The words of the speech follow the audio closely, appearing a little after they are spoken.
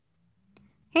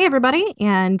Hey, everybody,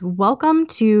 and welcome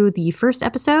to the first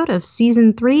episode of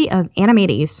Season 3 of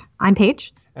Animates. I'm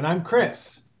Paige. And I'm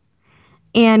Chris.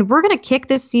 And we're going to kick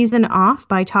this season off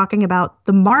by talking about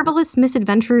The Marvelous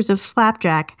Misadventures of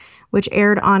Flapjack, which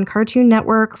aired on Cartoon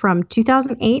Network from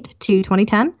 2008 to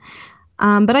 2010.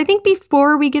 But I think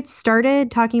before we get started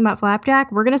talking about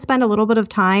Flapjack, we're going to spend a little bit of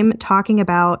time talking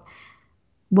about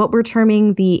what we're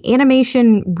terming the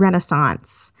animation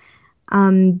renaissance.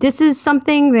 This is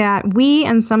something that we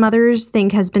and some others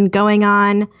think has been going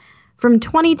on from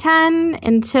 2010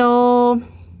 until,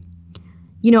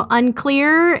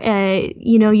 unclear.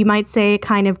 You might say it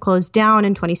kind of closed down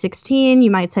in 2016.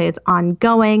 You might say it's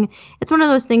ongoing. It's one of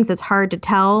those things that's hard to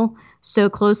tell so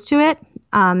close to it.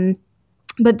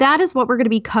 But that is what we're going to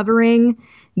be covering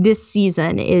this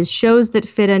season, is shows that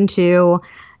fit into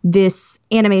this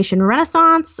animation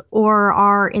renaissance or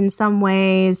are in some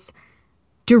ways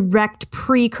direct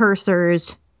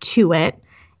precursors to it.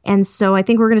 And so I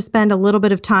think we're going to spend a little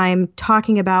bit of time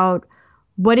talking about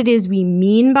what it is we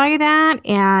mean by that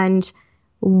and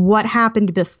what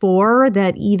happened before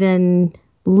that even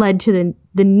led to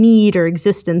the need or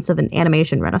existence of an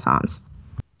animation renaissance.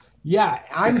 Yeah,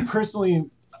 I'm personally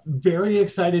very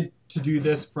excited to do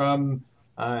this from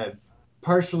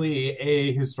partially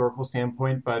a historical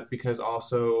standpoint, but because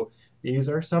also these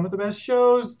are some of the best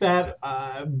shows that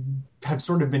have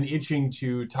sort of been itching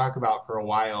to talk about for a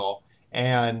while.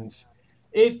 And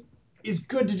it is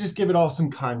good to just give it all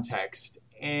some context.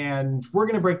 And we're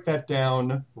going to break that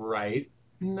down right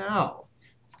now.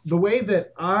 The way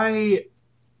that I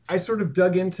sort of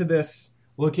dug into this,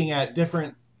 looking at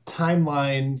different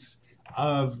timelines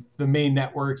of the main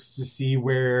networks to see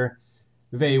where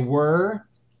they were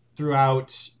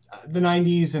throughout the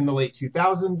 90s and the late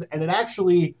 2000s. And it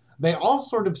actually, they all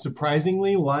sort of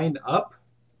surprisingly lined up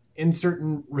in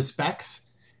certain respects.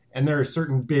 And there are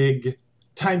certain big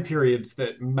time periods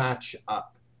that match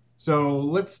up. So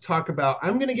let's talk about,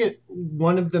 I'm going to get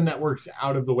one of the networks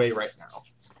out of the way right now.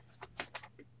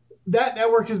 That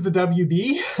network is the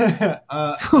WB.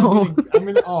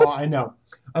 I know.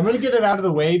 I'm going to get it out of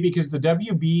the way because the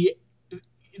WB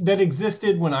that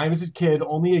existed when I was a kid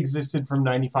only existed from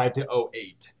 95 to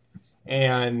 08.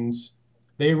 And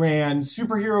they ran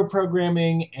superhero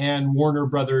programming and Warner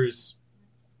Brothers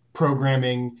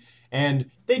programming. And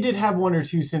they did have one or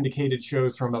two syndicated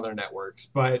shows from other networks.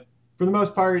 But for the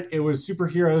most part, it was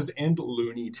superheroes and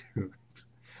Looney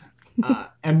Tunes.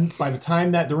 And by the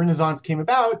time that the Renaissance came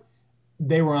about,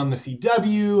 they were on the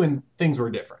CW and things were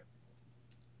different.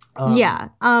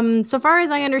 So far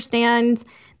as I understand,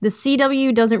 the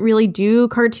CW doesn't really do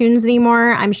cartoons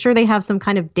anymore. I'm sure they have some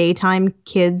kind of daytime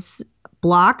kids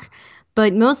block,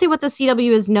 but mostly what the CW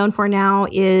is known for now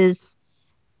is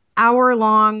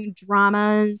hour-long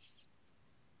dramas,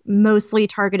 mostly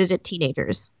targeted at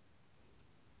teenagers.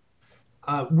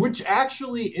 Which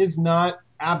actually is not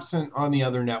absent on the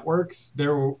other networks.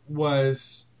 There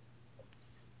was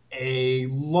a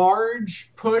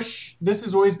large push. This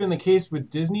has always been the case with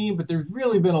Disney, but there's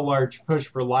really been a large push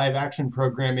for live action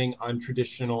programming on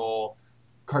traditional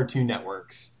Cartoon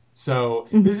Networks. So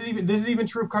this is even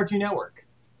true of Cartoon Network.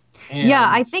 And yeah,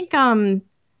 I think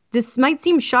this might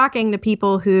seem shocking to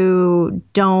people who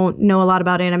don't know a lot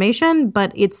about animation,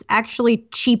 but it's actually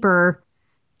cheaper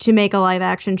to make a live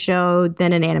action show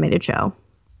than an animated show.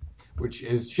 Which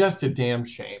is just a damn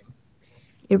shame.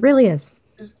 It really is.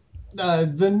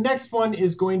 The next one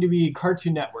is going to be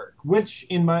Cartoon Network, which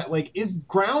is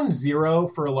ground zero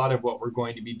for a lot of what we're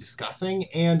going to be discussing,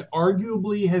 and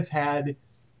arguably has had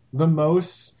the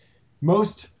most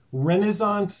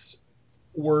Renaissance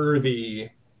worthy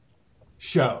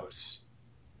shows.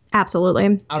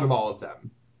 Absolutely. Out of all of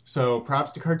them. So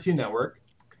props to Cartoon Network.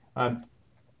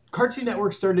 Cartoon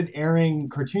Network started airing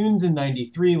cartoons in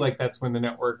 93, like that's when the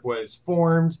network was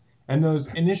formed. And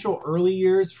those initial early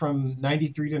years from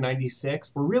 93 to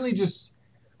 96 were really just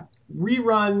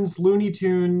reruns, Looney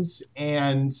Tunes,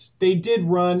 and they did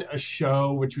run a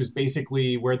show which was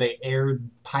basically where they aired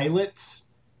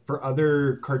pilots for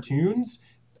other cartoons.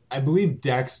 I believe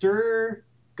Dexter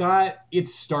got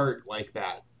its start like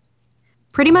that.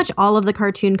 Pretty much all of the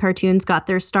cartoons got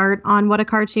their start on What a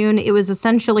Cartoon. It was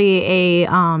essentially a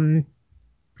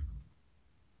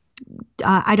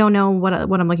I don't know what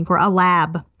I'm looking for, a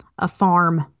lab. A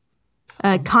farm,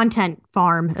 a content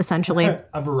farm, essentially.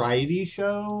 A variety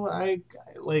show?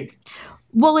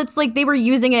 Well, it's like they were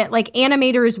using it, like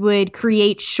animators would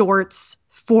create shorts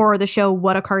for the show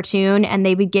What a Cartoon, and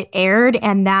they would get aired,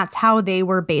 and that's how they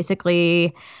were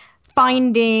basically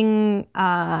finding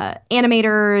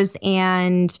animators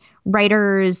and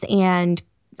writers and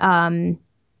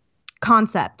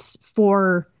concepts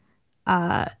for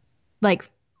like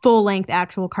full length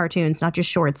actual cartoons, not just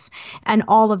shorts. And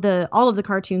all of the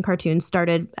cartoons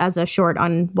started as a short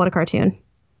on What a Cartoon.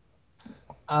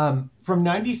 From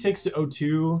 96 to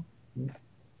 02,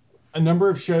 a number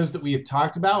of shows that we have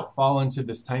talked about fall into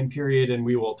this time period, and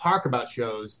we will talk about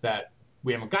shows that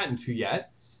we haven't gotten to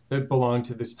yet that belong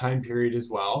to this time period as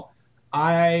well.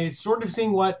 I sort of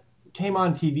seeing what came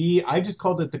on TV. I just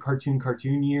called it the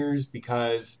cartoon years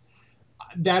because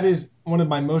that is one of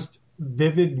my most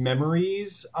vivid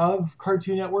memories of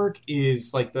Cartoon Network,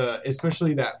 is like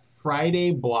especially that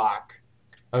Friday block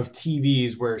of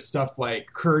TVs where stuff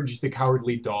like Courage the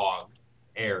Cowardly Dog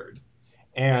aired.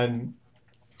 And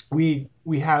we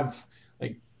have,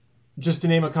 like, just to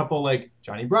name a couple, like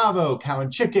Johnny Bravo, Cow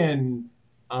and Chicken,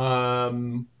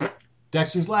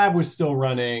 Dexter's Lab was still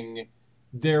running.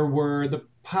 There were the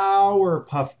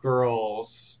Powerpuff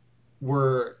Girls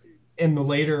were in the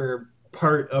later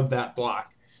part of that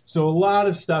block. So a lot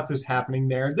of stuff is happening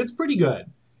there that's pretty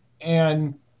good.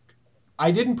 And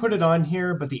I didn't put it on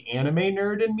here, but the anime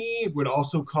nerd in me would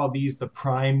also call these the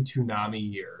prime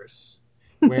Toonami years,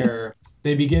 where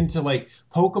they begin to, like,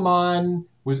 Pokemon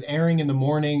was airing in the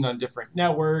morning on different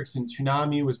networks and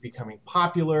Toonami was becoming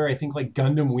popular. I think like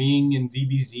Gundam Wing and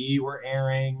DBZ were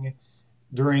airing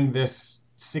during this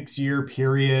 6-year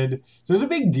period. So it was a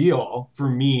big deal for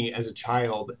me as a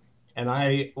child. And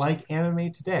I like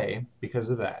anime today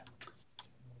because of that.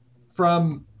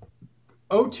 From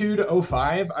 02 to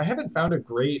 05, I haven't found a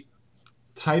great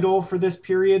title for this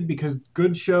period because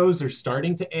good shows are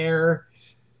starting to air.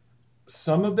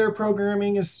 Some of their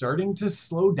programming is starting to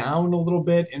slow down a little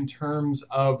bit in terms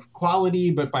of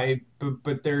quality, but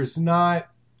there's not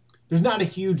a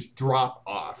huge drop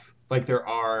off like there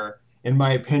are, in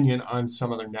my opinion, on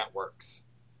some other networks.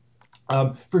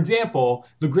 For example,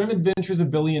 The Grim Adventures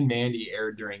of Billy and Mandy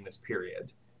aired during this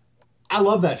period. I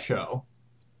love that show.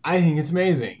 I think it's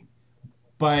amazing.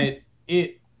 But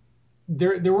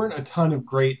there weren't a ton of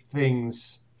great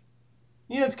things.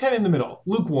 Yeah, it's kind of in the middle.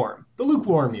 Lukewarm. The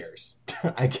lukewarm years,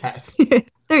 I guess.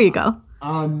 There you go.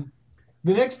 The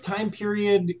next time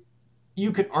period,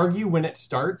 you could argue when it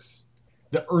starts.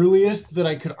 The earliest that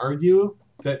I could argue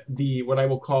that what I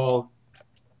will call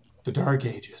the Dark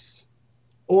Ages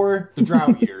or the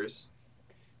Drought years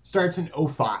starts in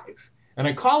 05. And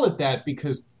I call it that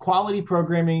because quality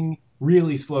programming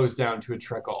really slows down to a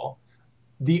trickle.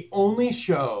 The only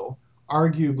show,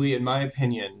 arguably, in my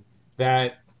opinion,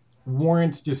 that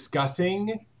warrants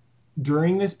discussing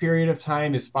during this period of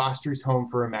time is Foster's Home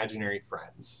for Imaginary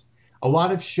Friends. A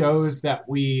lot of shows that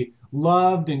we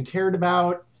loved and cared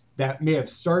about that may have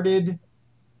started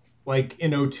like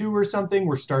in 02 or something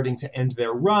were starting to end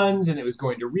their runs, and it was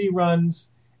going to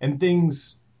reruns, and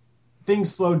things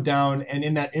slowed down. And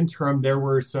in that interim, there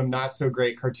were some not so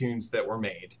great cartoons that were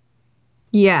made.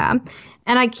 Yeah.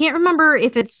 And I can't remember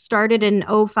if it started in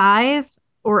 05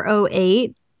 or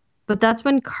 08, but that's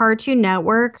when Cartoon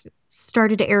Network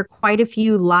started to air quite a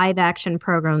few live action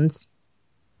programs.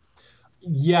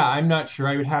 Yeah, I'm not sure.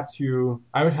 I would have to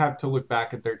look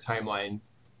back at their timeline.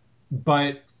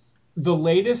 But the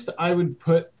latest I would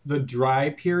put the dry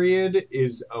period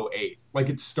is 08. Like,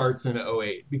 it starts in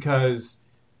 08, because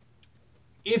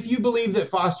if you believe that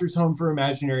Foster's Home for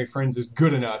Imaginary Friends is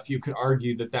good enough, you could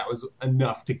argue that that was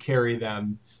enough to carry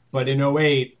them. But in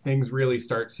 08, things really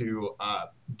start to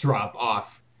drop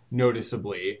off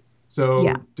noticeably. So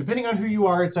yeah. Depending on who you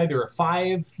are, it's either a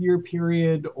 5-year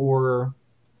period or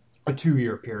a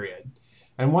 2-year period.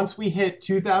 And once we hit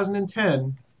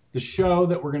 2010, the show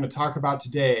that we're going to talk about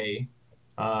today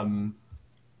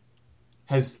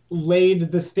has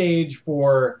laid the stage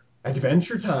for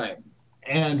Adventure Time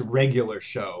and Regular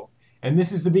Show. And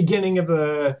this is the beginning of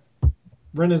the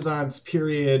Renaissance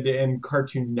period in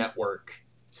Cartoon Network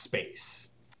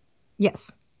space.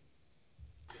 Yes.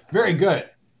 Very good.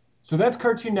 So that's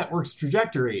Cartoon Network's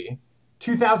trajectory.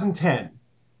 2010.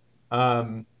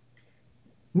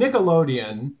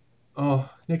 Nickelodeon.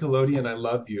 Oh, Nickelodeon, I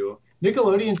love you.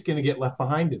 Nickelodeon's going to get left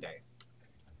behind today.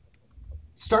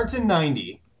 Starts in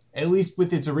 90, at least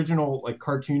with its original like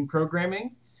cartoon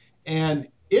programming. And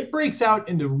it breaks out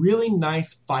into really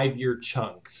nice 5-year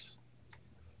chunks.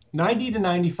 90 to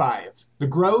 95, the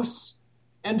gross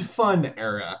and fun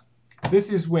era.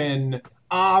 This is when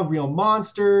Real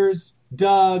Monsters,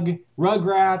 Doug,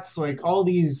 Rugrats, like all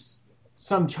these,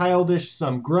 some childish,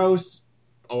 some gross.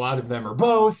 A lot of them are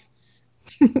both.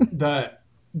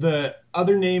 The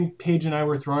other name Paige and I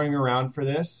were throwing around for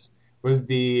this was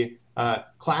the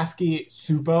Klasky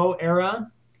Supo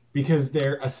era, because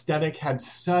their aesthetic had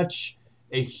such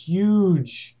a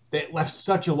huge, they left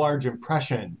such a large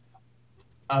impression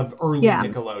of early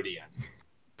Nickelodeon.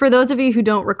 for those of you who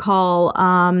don't recall,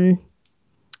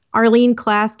 Arlene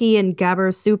Klasky and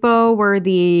Gabor Supo were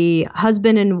the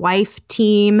husband and wife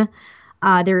team,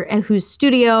 whose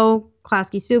studio,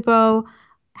 Klasky Supo,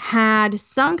 had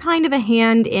some kind of a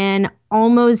hand in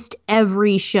almost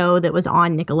every show that was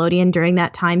on Nickelodeon during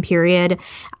that time period.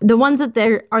 The ones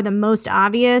that are the most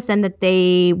obvious and that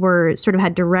they were sort of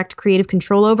had direct creative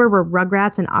control over were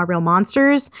Rugrats and Our Real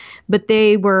Monsters, but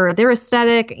their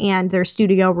aesthetic and their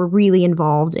studio were really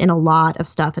involved in a lot of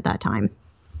stuff at that time.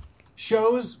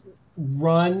 Shows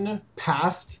run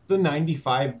past the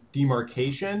 95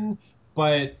 demarcation,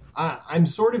 but I'm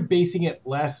sort of basing it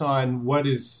less on what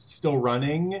is still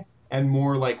running and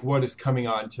more like what is coming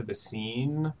onto the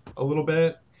scene a little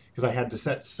bit, because I had to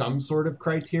set some sort of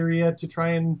criteria to try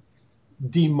and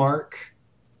demark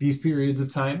these periods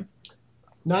of time.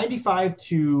 95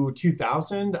 to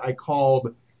 2000, I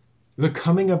called the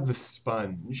coming of the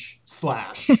sponge /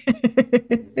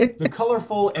 the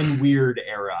colorful and weird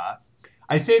era.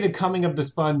 I say the coming of the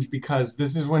sponge because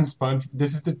this is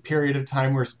the period of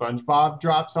time where SpongeBob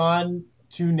drops on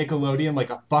to Nickelodeon like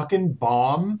a fucking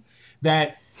bomb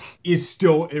that is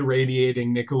still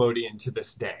irradiating Nickelodeon to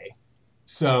this day.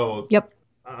 So, yep.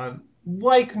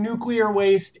 Like nuclear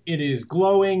waste, it is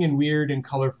glowing and weird and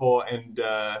colorful and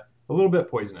a little bit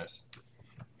poisonous.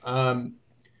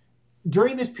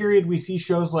 During this period, we see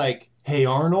shows like Hey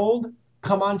Arnold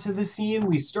come onto the scene.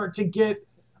 We start to get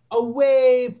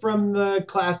away from the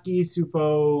Klasky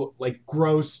Supo, like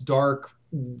gross, dark,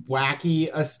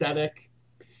 wacky aesthetic.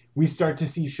 We start to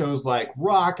see shows like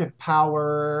Rocket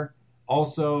Power,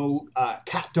 also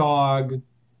Cat Dog.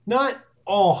 Not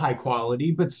all high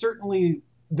quality, but certainly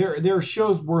there are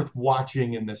shows worth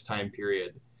watching in this time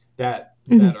period that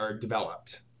are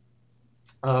developed.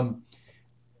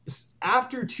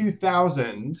 After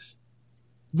 2000,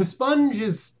 the Sponge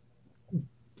is...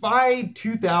 By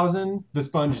 2000, the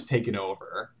Sponge is taken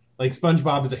over. Like,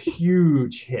 SpongeBob is a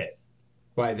huge hit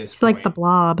by this point. It's like the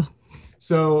Blob.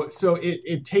 So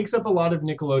it takes up a lot of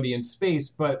Nickelodeon space,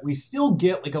 but we still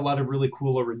get like a lot of really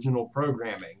cool original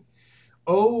programming.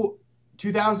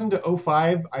 2000 to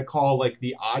 05, I call like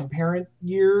the Odd Parent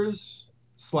years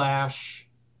 /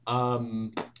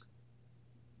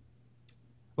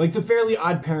 like the Fairly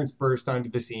Odd Parents burst onto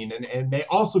the scene, and they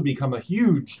also become a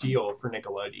huge deal for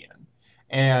Nickelodeon.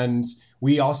 And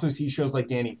we also see shows like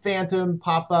Danny Phantom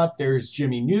pop up. There's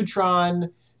Jimmy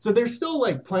Neutron. So they're still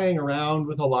like playing around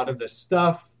with a lot of this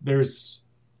stuff. The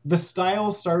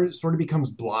style sort of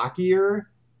becomes blockier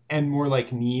and more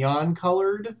like neon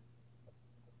colored,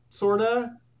 sort of,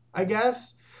 I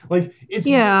guess. Like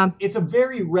it's a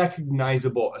very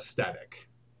recognizable aesthetic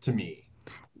to me.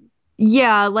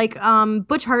 Yeah, like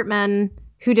Butch Hartman,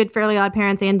 who did Fairly Odd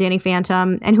Parents and Danny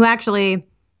Phantom, and who actually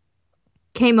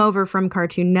came over from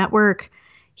Cartoon Network.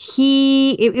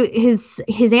 His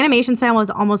animation style is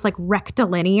almost like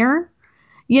rectilinear,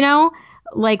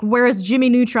 like whereas Jimmy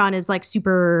Neutron is like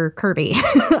super curvy.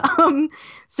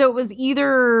 So it was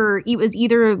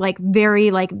either like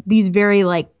very like these very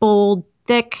like bold,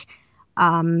 thick,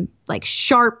 like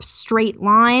sharp straight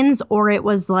lines, or it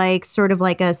was like sort of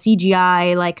like a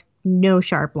CGI like no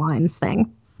sharp lines thing.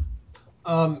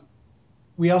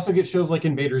 We also get shows like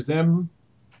Invader Zim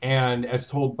and As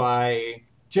Told by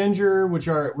Ginger, which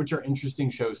are interesting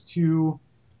shows too.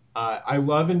 I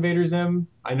love Invader Zim.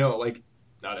 I know like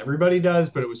not everybody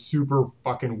does, but it was super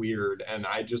fucking weird, and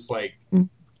I just like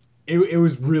it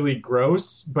was really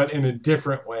gross, but in a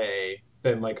different way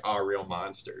than like Our Real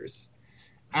Monsters.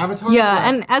 Avatar.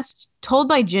 Yeah, and As Told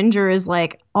by Ginger is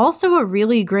like also a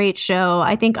really great show.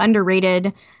 I think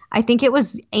underrated. I think it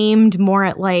was aimed more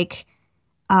at like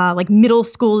middle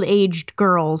school aged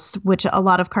girls, which a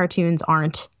lot of cartoons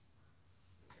aren't.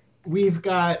 We've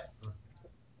got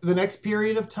the next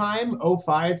period of time,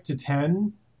 05 to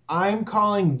 10. I'm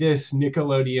calling this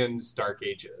Nickelodeon's Dark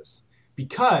Ages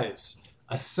because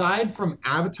aside from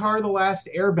Avatar: The Last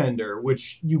Airbender,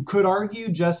 which you could argue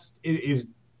just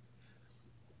is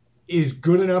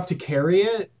good enough to carry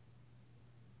it,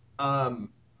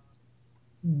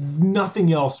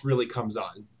 nothing else really comes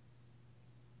on.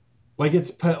 Like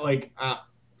it's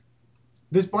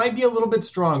this might be a little bit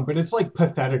strong, but it's like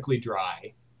pathetically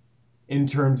dry in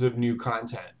terms of new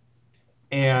content.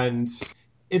 And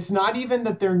it's not even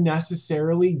that they're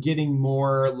necessarily getting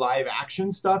more live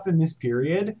action stuff in this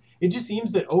period. It just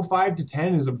seems that 05 to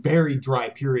 10 is a very dry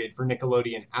period for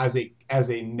Nickelodeon as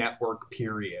a network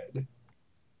period.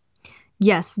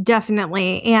 Yes,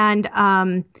 definitely. And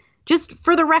just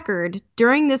for the record,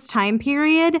 during this time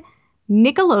period,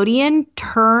 Nickelodeon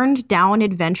turned down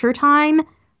Adventure Time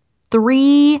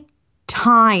 3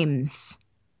 times.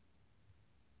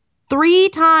 3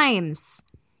 times.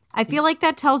 I feel like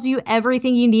that tells you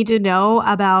everything you need to know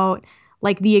about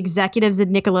like the executives at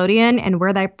Nickelodeon and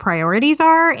where their priorities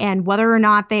are and whether or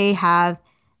not they have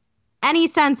any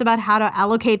sense about how to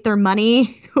allocate their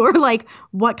money or like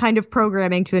what kind of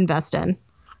programming to invest in.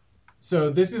 So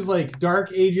this is like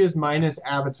Dark Ages minus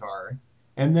Avatar.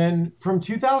 And then from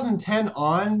 2010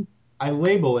 on, I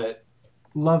label it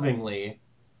lovingly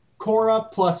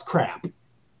Korra plus crap.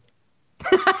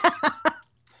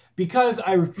 Because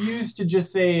I refuse to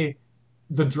just say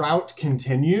the drought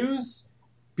continues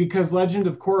because Legend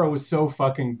of Korra was so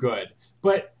fucking good.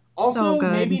 But also,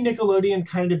 maybe Nickelodeon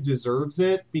kind of deserves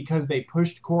it because they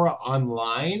pushed Korra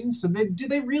online. So do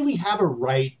they really have a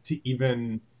right to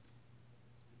even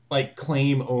like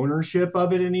claim ownership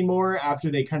of it anymore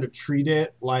after they kind of treat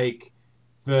it like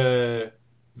the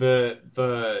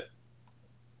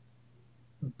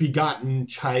begotten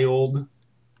child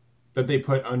that they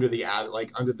put under the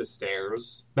under the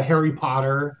stairs, the Harry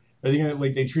Potter? Are they gonna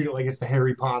like they treat it like it's the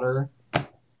Harry Potter?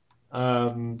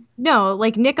 No,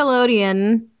 like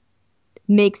Nickelodeon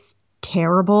makes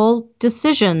terrible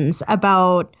decisions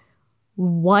about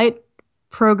what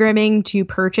programming to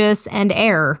purchase and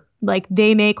air. Like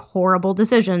they make horrible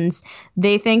decisions.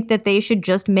 They think that they should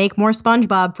just make more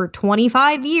SpongeBob for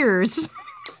 25 years.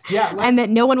 Yeah, and that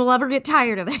no one will ever get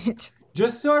tired of it.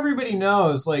 Just so everybody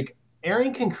knows, like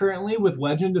airing concurrently with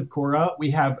Legend of Korra,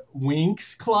 we have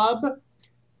Winx Club,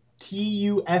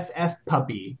 TUFF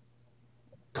Puppy,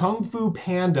 Kung Fu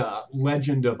Panda,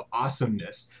 Legend of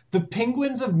Awesomeness, The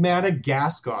Penguins of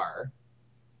Madagascar,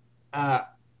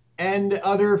 and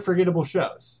other forgettable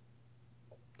shows.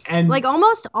 And like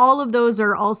almost all of those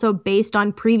are also based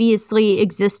on previously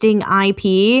existing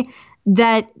IP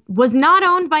that was not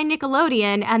owned by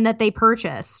Nickelodeon and that they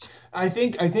purchased. I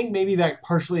think maybe that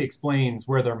partially explains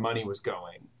where their money was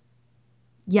going.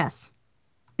 Yes.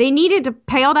 They needed to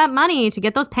pay all that money to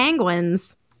get those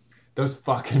penguins. Those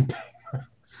fucking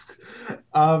penguins.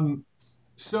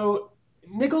 So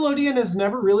Nickelodeon has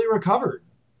never really recovered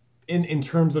in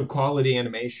terms of quality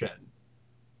animation.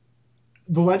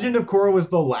 The Legend of Korra was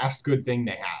the last good thing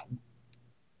they had.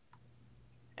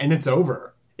 And it's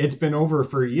over. It's been over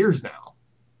for years now.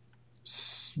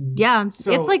 Yeah,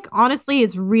 so, it's like, honestly,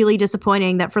 it's really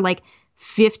disappointing that for like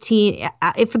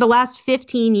for the last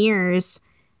 15 years,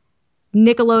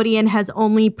 Nickelodeon has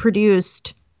only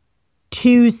produced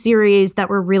 2 series that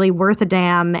were really worth a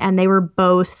damn, and they were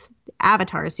both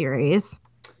Avatar series.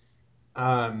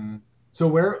 So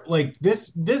where, like,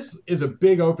 this is a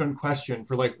big open question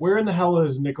for, like, where in the hell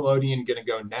is Nickelodeon gonna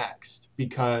go next?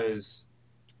 Because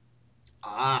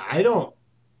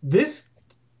this,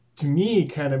 to me,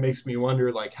 kind of makes me wonder,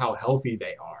 like, how healthy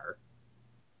they are.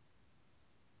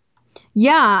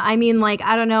 Yeah, I mean, like,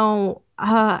 I don't know.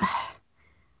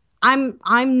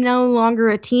 I'm no longer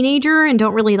a teenager and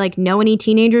don't really like know any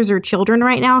teenagers or children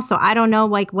right now, so I don't know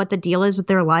like what the deal is with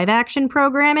their live action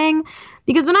programming.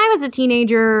 Because when I was a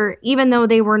teenager, even though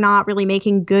they were not really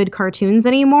making good cartoons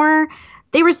anymore,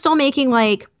 they were still making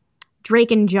like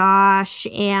Drake and Josh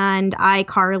and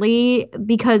iCarly,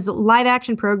 because live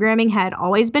action programming had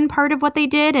always been part of what they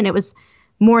did, and it was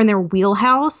more in their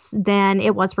wheelhouse than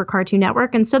it was for Cartoon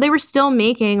Network. And so they were still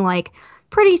making like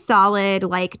pretty solid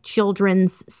like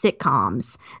children's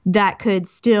sitcoms that could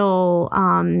still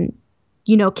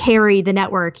carry the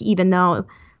network, even though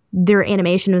their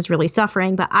animation was really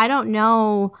suffering. But I don't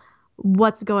know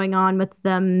what's going on with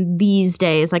them these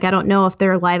days. Like, I don't know if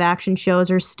their live action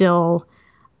shows are still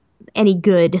any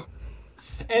good.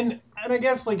 And I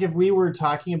guess like if we were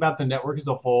talking about the network as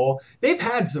a whole, they've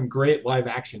had some great live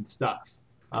action stuff.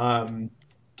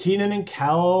 Kenan and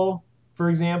Kel, for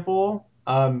example.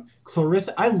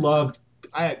 Clarissa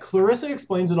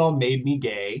Explains It All made me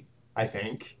gay, I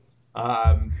think.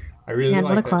 I really like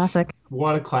what a classic.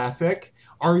 What a classic.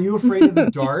 Are You Afraid of the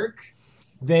Dark?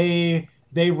 They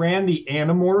ran the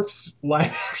Animorphs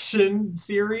live action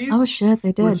series. Oh shit,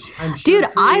 they did. Dude,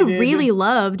 I really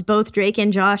loved both Drake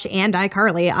and Josh and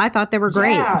iCarly. I thought they were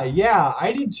great. Yeah,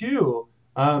 I did too.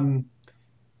 Animorphs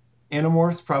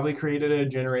probably created a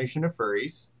generation of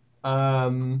furries.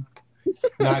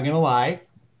 Not gonna lie.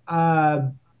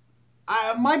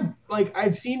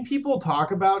 I've seen people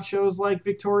talk about shows like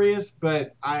Victorious,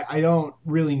 but I don't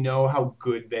really know how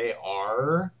good they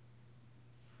are.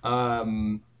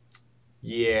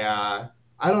 Yeah,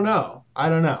 I don't know.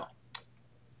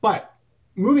 But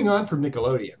moving on from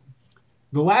Nickelodeon,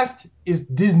 the last is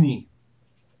Disney.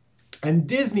 And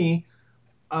Disney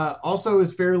also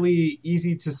is fairly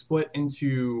easy to split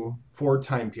into 4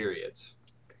 time periods.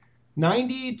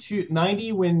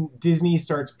 90 when Disney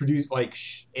starts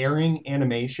airing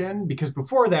animation, because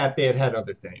before that they had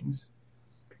other things.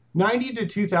 90 to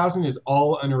 2000 is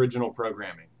all unoriginal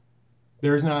programming.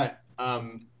 There's not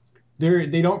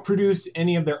they don't produce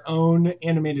any of their own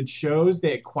animated shows.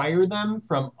 They acquire them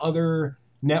from other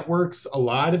networks, a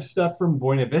lot of stuff from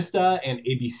Buena Vista and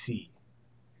ABC.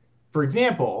 For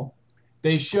example,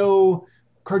 they show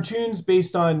cartoons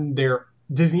based on their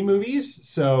Disney movies.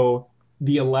 So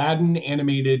the Aladdin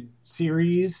animated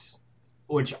series,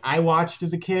 which I watched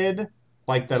as a kid,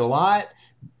 liked that a lot.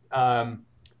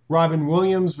 Robin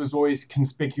Williams was always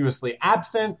conspicuously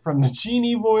absent from the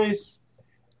Genie voice.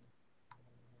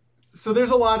 So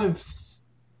there's a lot of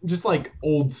just like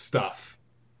old stuff.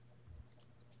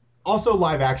 Also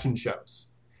live action shows.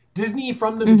 Disney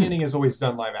from the beginning has always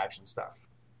done live action stuff.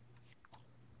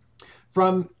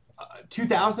 From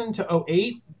 2000 to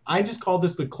 08, I just call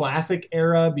this the classic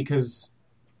era because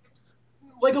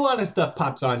like a lot of stuff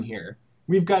pops on here.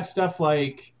 We've got stuff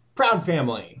like Proud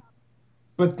Family.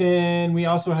 But then we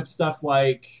also have stuff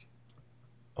like,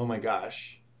 oh my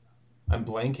gosh, I'm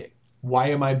blanking. Why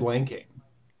am I blanking?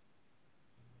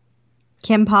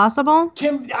 Kim Possible?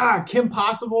 Kim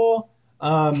Possible.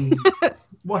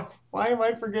 Why am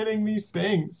I forgetting these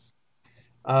things?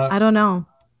 I don't know.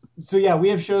 So yeah, we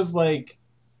have shows like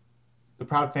The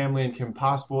Proud Family and Kim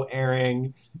Possible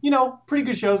airing. Pretty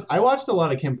good shows. I watched a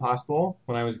lot of Kim Possible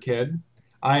when I was a kid.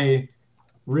 I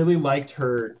really liked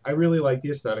her. I really like the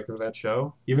aesthetic of that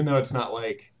show, even though it's not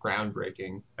like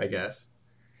groundbreaking, I guess.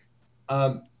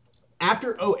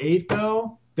 After 08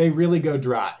 though, they really go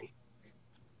dry.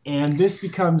 And this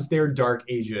becomes their dark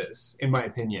ages, in my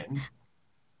opinion.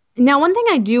 Now, one thing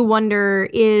I do wonder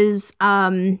is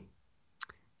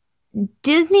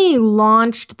Disney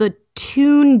launched the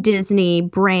Toon Disney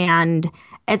brand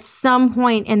at some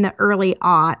point in the early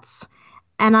aughts.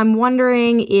 And I'm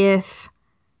wondering if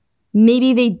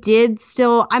maybe they did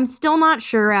still. I'm still not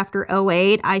sure after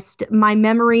 08. My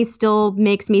memory still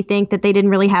makes me think that they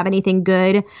didn't really have anything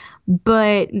good.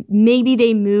 But maybe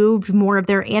they moved more of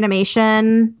their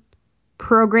animation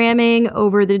programming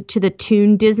over to the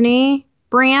Toon Disney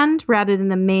brand rather than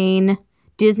the main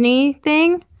Disney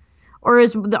thing? Or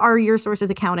are your sources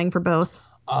accounting for both?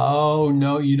 Oh,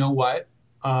 no. You know what?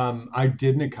 I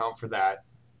didn't account for that.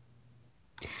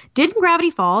 Didn't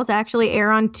Gravity Falls actually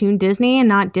air on Toon Disney and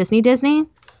not Disney Disney?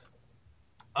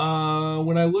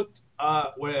 When I looked,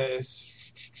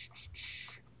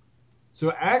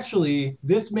 so actually,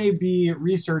 this may be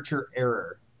researcher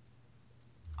error.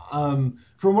 From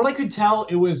what I could tell,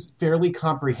 it was fairly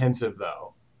comprehensive, though.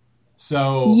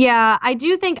 So yeah, I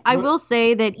do think I will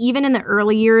say that even in the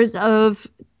early years of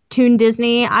Toon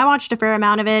Disney, I watched a fair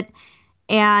amount of it,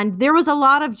 and there was a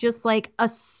lot of just like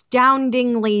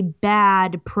astoundingly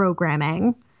bad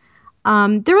programming.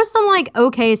 There was some like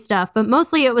okay stuff, but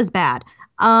mostly it was bad.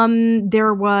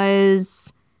 There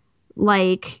was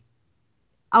like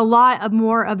a lot of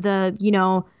more of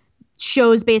the,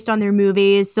 shows based on their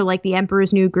movies. So like The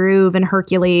Emperor's New Groove and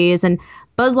Hercules and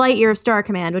Buzz Lightyear of Star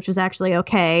Command, which was actually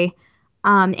okay.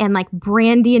 And like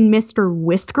Brandy and Mr.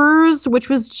 Whiskers, which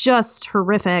was just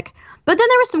horrific. But then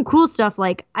there was some cool stuff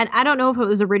like, I don't know if it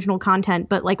was original content,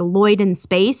 but like Lloyd in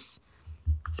Space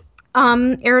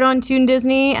aired on Toon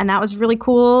Disney, and that was really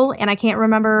cool. And I can't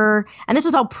remember, and this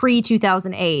was all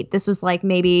pre-2008. This was like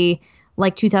maybe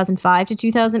like 2005 to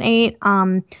 2008.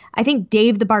 I think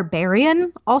Dave the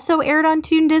Barbarian also aired on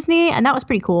Toon Disney, and that was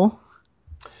pretty cool.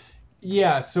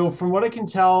 Yeah, so from what I can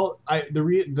tell,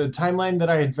 the timeline that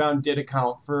I had found did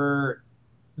account for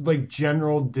like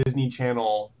general Disney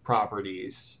Channel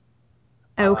properties.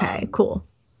 Okay, cool.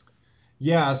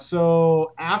 Yeah,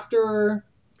 so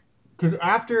we've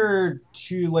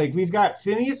got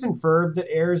Phineas and Ferb that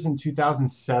airs in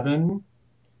 2007,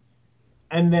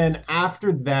 and then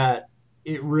after that,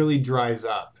 it really dries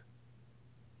up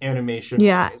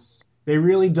animation-wise. Yeah. They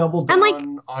really doubled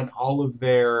down on all of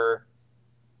their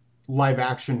live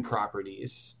action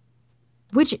properties,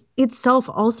 which itself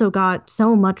also got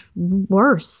so much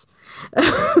worse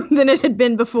than it had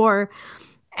been before.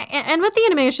 And with the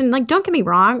animation, like, don't get me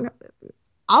wrong,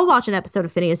 I'll watch an episode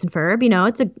of Phineas and Ferb.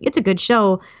 It's a good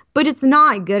show, but it's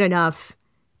not good enough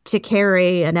to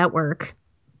carry a network.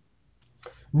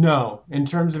 No, in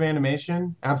terms of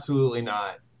animation, absolutely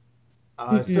not.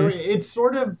 So it's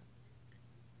sort of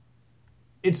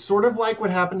like what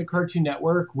happened to Cartoon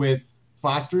Network with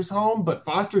Foster's Home, but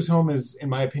Foster's Home is, in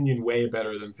my opinion, way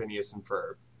better than Phineas and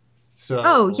Ferb. So,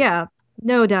 oh yeah,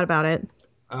 no doubt about it.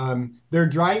 Their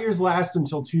dry years last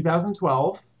until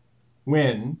 2012,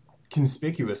 when,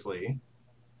 conspicuously,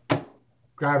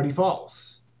 Gravity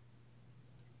Falls.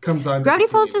 comes on Gravity to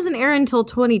the Falls scene. doesn't air until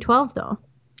 2012, though.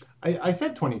 I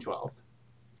said 2012.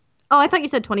 Oh, I thought you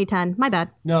said 2010. My bad.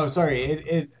 No,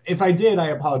 sorry. If I did, I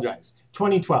apologize.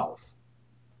 2012.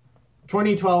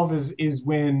 2012 is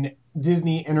when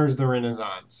Disney enters the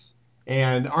Renaissance,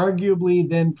 and arguably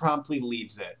then promptly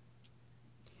leaves it.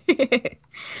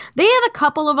 They have a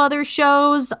couple of other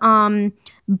shows,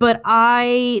 that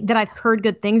I've heard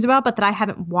good things about, but that I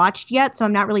haven't watched yet, so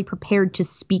I'm not really prepared to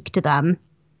speak to them.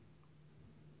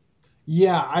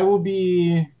 Yeah, I will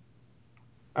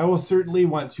certainly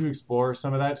want to explore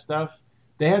some of that stuff.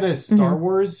 They had a Star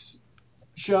Wars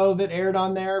show that aired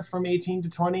on there from 18 to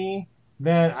 20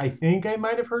 that I think I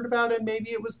might have heard about, and maybe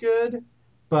it was good,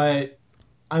 but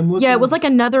I'm looking. Yeah, it was like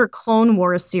another Clone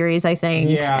Wars series, I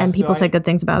think, and people said good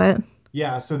things about it.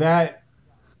 Yeah, so that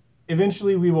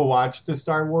eventually we will watch the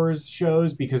Star Wars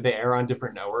shows because they air on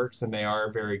different networks and they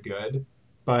are very good.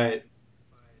 But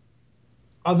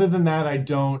other than that, I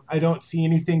don't see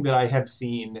anything that I have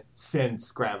seen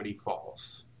since Gravity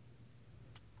Falls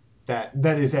that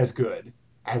is as good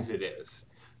as it is.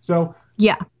 So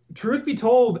yeah, truth be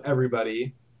told,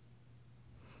 everybody,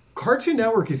 Cartoon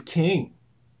Network is king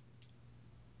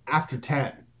after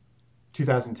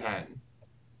 2010.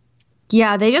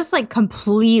 Yeah, they just like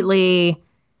completely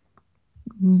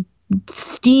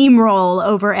steamroll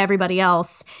over everybody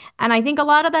else. And I think a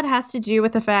lot of that has to do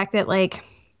with the fact that like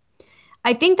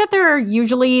I think that there are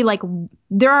usually like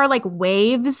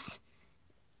waves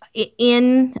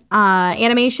in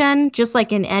animation, just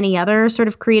like in any other sort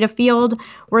of creative field,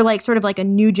 where like sort of like a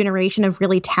new generation of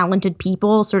really talented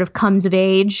people sort of comes of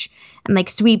age and like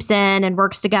sweeps in and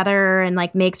works together and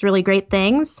like makes really great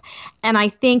things. And I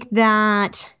think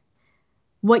that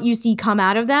what you see come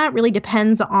out of that really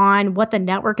depends on what the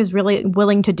network is really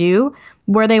willing to do,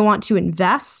 where they want to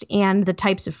invest, and the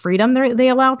types of freedom they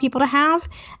allow people to have.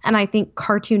 And I think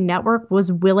Cartoon Network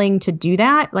was willing to do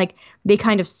that. Like, they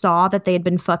kind of saw that they had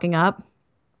been fucking up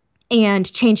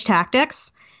and changed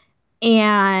tactics.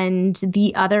 And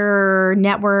the other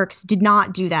networks did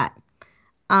not do that.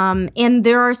 And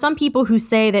there are some people who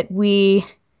say that we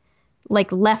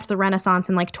like left the Renaissance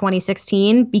in like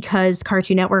 2016 because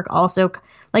Cartoon Network also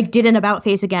like did an about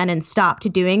face again and stopped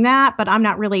doing that. But I'm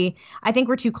not really, I think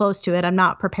we're too close to it. I'm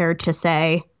not prepared to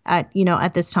say at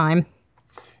this time.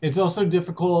 It's also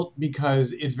difficult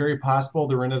because it's very possible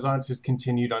the Renaissance has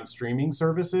continued on streaming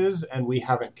services and we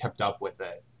haven't kept up with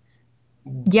it.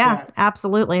 Yeah,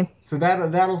 absolutely. So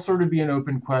that'll sort of be an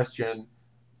open question.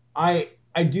 I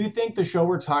do think the show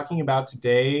we're talking about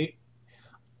today,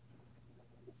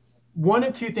 one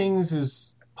of two things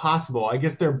is possible. I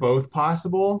guess they're both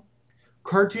possible.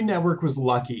 Cartoon Network was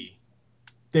lucky.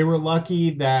 They were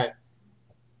lucky that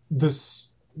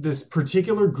this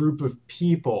particular group of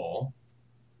people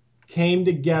came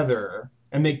together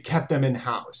and they kept them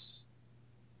in-house.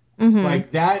 Mm-hmm.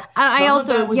 Like that. I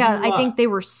also, I think they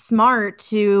were smart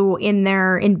to, in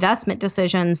their investment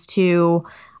decisions, to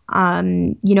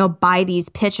buy these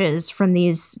pitches from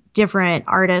these different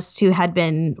artists who had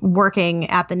been working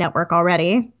at the network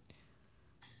already.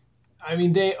 I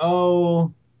mean, they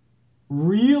owe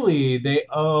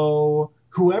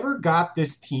whoever got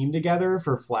this team together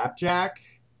for Flapjack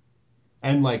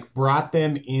and like brought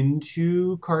them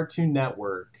into Cartoon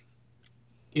Network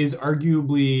is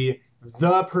arguably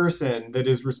the person that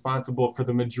is responsible for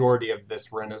the majority of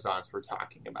this Renaissance we're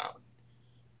talking about.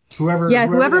 Whoever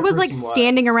was like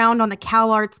standing around on the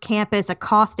Cal Arts campus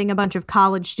accosting a bunch of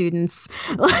college students.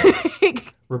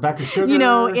 Like, Rebecca Sugar,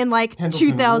 in like Pendleton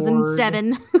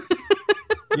 2007.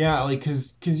 Yeah, like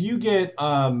because you get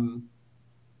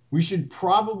we should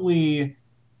probably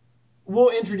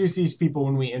we'll introduce these people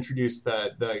when we introduce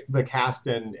the cast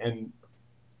and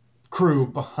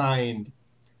crew behind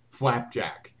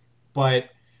Flapjack. But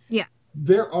yeah,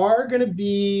 there are going to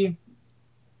be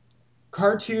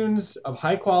cartoons of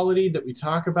high quality that we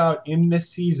talk about in this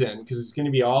season, because it's going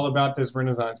to be all about this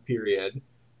Renaissance period,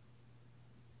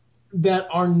 that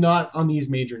are not on these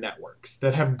major networks,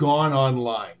 that have gone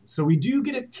online. So we do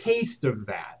get a taste of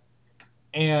that.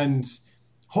 And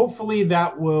hopefully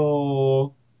that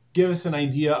will give us an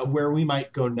idea of where we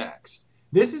might go next.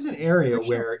 This is an area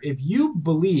where if you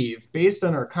believe, based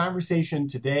on our conversation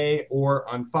today or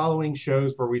on following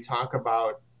shows where we talk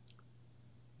about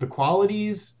the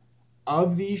qualities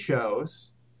of these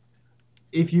shows,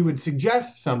 if you would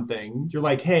suggest something, you're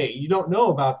like, hey, you don't know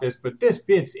about this, but this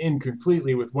fits in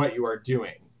completely with what you are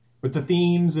doing, with the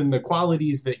themes and the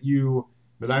qualities that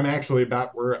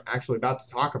we're actually about to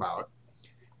talk about.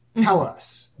 Tell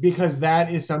us, because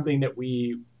that is something that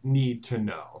we need to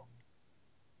know.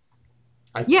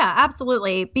 Yeah,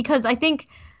 absolutely. Because I think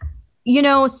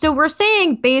So we're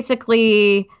saying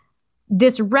basically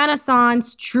this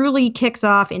renaissance truly kicks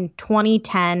off in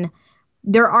 2010.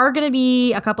 There are going to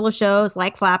be a couple of shows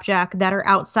like Flapjack that are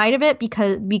outside of it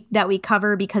that we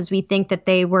cover because we think that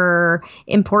they were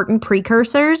important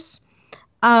precursors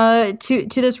to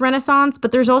this renaissance.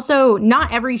 But there's also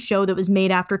not every show that was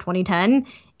made after 2010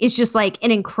 is just like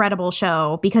an incredible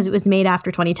show because it was made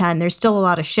after 2010. There's still a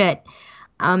lot of shit.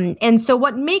 And so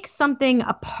what makes something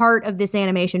a part of this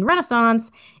animation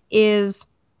renaissance is,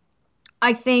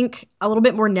 I think, a little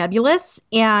bit more nebulous.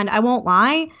 And I won't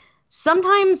lie,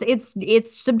 sometimes it's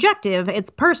subjective,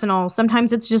 it's personal.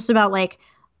 Sometimes it's just about like,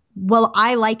 well,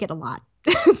 I like it a lot,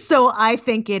 so I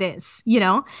think it is,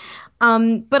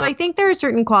 But I think there are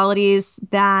certain qualities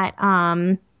that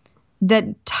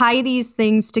that tie these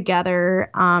things together.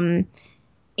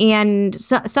 And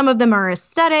some of them are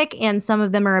aesthetic and some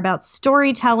of them are about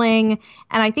storytelling.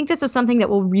 And I think this is something that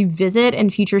we'll revisit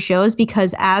in future shows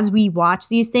because as we watch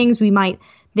these things, we might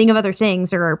think of other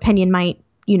things or our opinion might,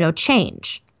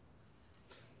 change.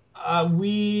 I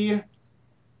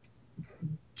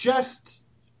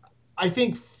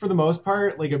think for the most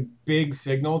part, like a big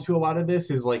signal to a lot of this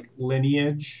is like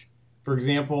lineage. For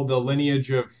example, the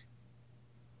lineage of,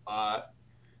 I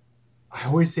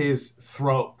always say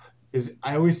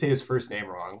I always say his first name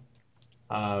wrong.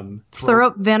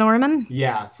 Thorpe Van Orman?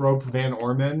 Yeah, Thorpe Van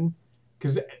Orman.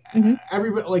 Because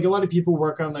everybody, like a lot of people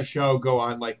work on the show go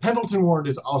on, like Pendleton Ward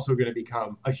is also going to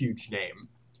become a huge name,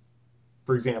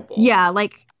 for example. Yeah,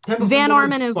 like Pendleton Van Ward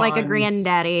Orman is like a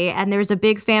granddaddy, and there's a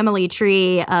big family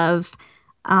tree of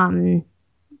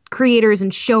creators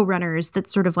and showrunners that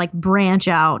sort of like branch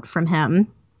out from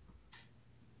him.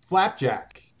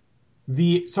 Flapjack.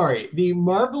 The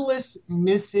Marvelous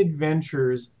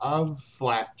Misadventures of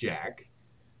Flapjack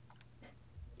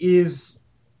is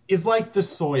like the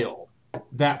soil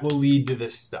that will lead to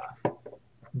this stuff.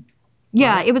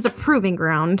 Yeah, right? It was a proving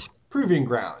ground.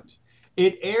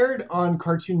 It aired on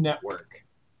Cartoon Network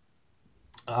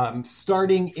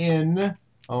starting in,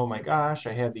 oh my gosh,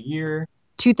 I had the year.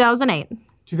 2008.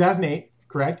 2008,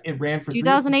 correct. It ran for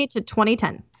 2008 to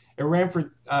 2010. It ran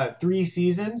for 3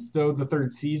 seasons, though the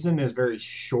third season is very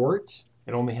short.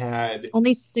 It only had...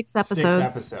 Only 6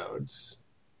 episodes.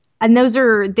 And those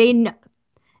are...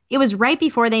 It was right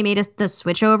before they made the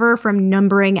switch over from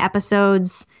numbering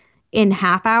episodes in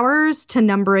half hours to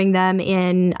numbering them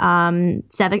in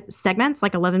segments,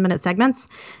 like 11-minute segments.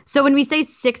 So when we say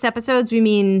 6 episodes, we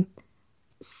mean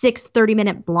 6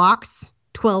 30-minute blocks,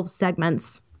 12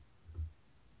 segments.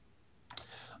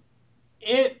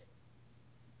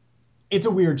 It's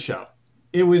a weird show.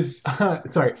 It was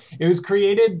It was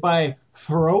created by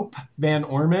Thorpe Van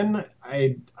Orman.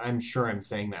 I'm sure I'm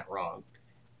saying that wrong.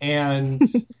 And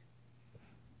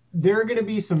there are going to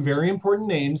be some very important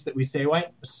names that we say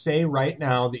right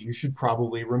now that you should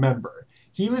probably remember.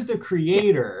 He was the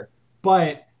creator,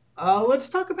 but let's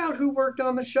talk about who worked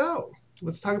on the show. On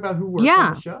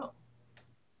the show.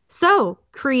 So,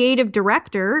 creative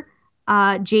director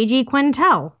J.G.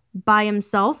 Quintel by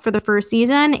himself for the first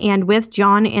season and with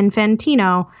John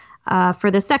Infantino for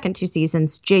the second 2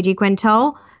 seasons. J.G.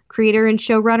 Quintel, creator and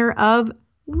showrunner of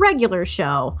Regular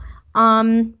Show.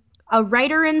 A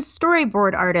writer and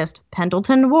storyboard artist,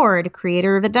 Pendleton Ward,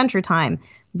 creator of Adventure Time.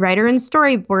 Writer and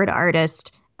storyboard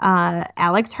artist,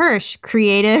 Alex Hirsch,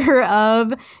 creator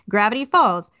of Gravity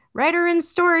Falls. Writer and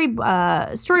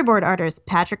storyboard artist,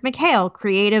 Patrick McHale,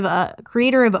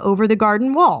 creator of Over the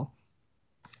Garden Wall.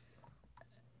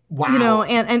 Wow.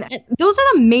 And those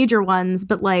are the major ones,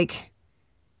 but like,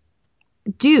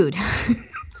 dude,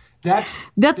 that's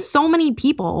so many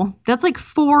people. That's like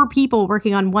 4 people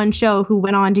working on one show who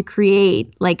went on to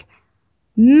create like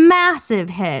massive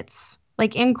hits,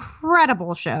 like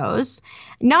incredible shows.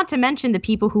 Not to mention the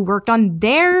people who worked on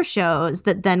their shows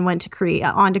that then went to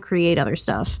create other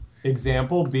stuff.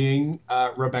 Example being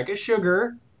Rebecca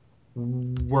Sugar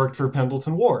worked for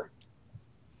Pendleton Ward.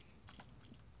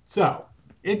 So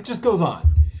it just goes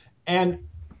on. And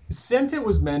since it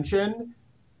was mentioned,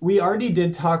 we already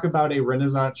did talk about a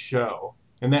Renaissance show,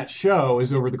 and that show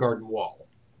is Over the Garden Wall.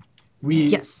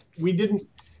 We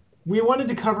wanted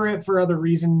to cover it for other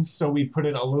reasons, so we put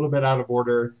it a little bit out of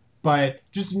order, but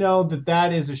just know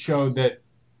that is a show that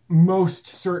most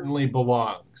certainly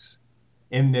belongs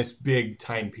in this big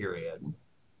time period.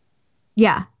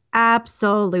 Yeah,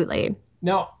 absolutely.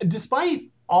 Now,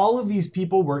 despite all of these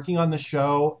people working on the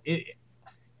show,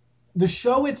 the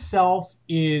show itself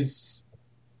is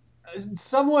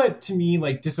somewhat, to me,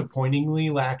 like disappointingly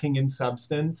lacking in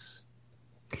substance.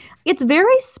 It's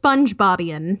very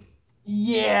SpongeBobian.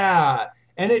 Yeah,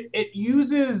 and it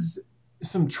uses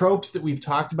some tropes that we've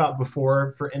talked about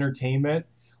before for entertainment,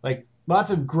 like lots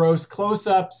of gross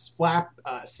close-ups,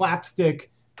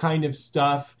 slapstick kind of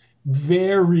stuff,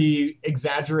 very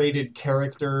exaggerated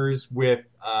characters with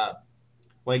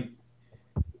like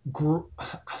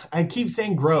I keep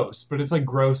saying gross, but it's like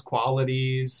gross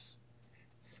qualities.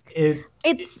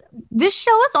 It's this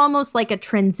show is almost like a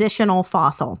transitional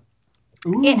fossil.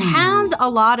 Ooh. It has a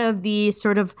lot of the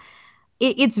sort of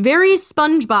it's very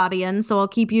SpongeBobian, so I'll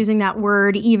keep using that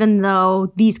word even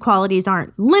though these qualities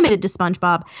aren't limited to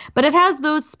SpongeBob, but it has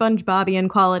those SpongeBobian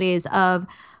qualities of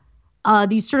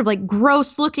these sort of like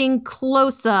gross looking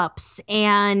close-ups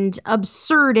and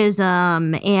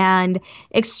absurdism and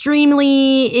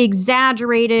extremely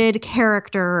exaggerated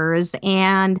characters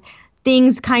and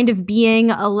things kind of being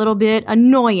a little bit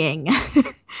annoying,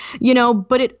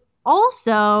 but it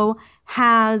also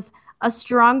has a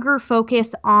stronger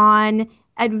focus on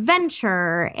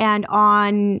adventure and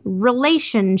on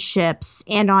relationships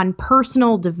and on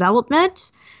personal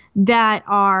development that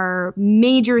are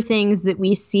major things that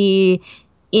we see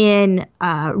in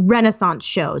Renaissance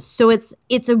shows. So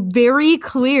it's a very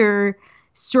clear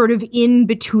sort of in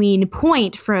between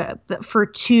point for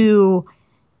two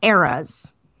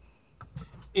eras.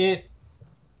 It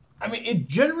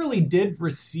generally did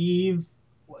receive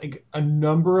like a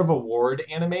number of award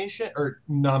animation or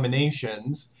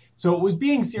nominations, so it was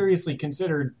being seriously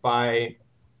considered by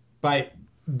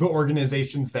the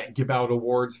organizations that give out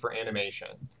awards for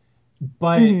animation.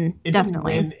 But it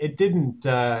definitely didn't win. It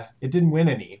didn't win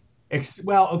any.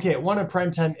 It won a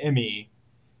Primetime Emmy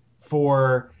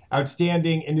for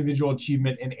outstanding individual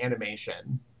achievement in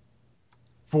animation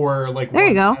for like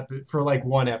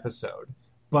one episode.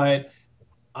 But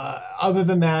other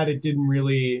than that, it didn't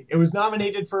really. It was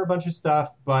nominated for a bunch of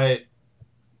stuff, but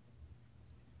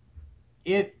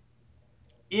its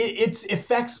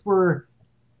effects were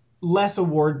less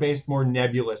award-based, more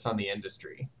nebulous on the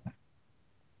industry.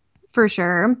 For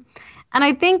sure. And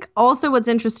I think also what's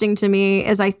interesting to me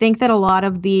is I think that a lot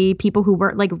of the people who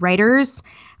were like writers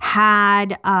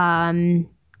had a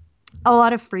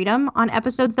lot of freedom on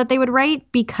episodes that they would write,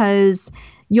 because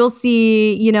you'll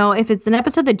see, if it's an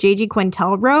episode that J.G.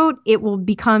 Quintel wrote, it will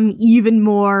become even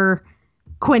more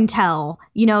Quintel.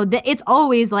 It's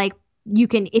always like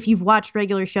if you've watched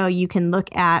regular show, you can look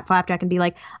at Flapjack and be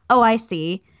like, oh, I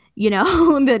see.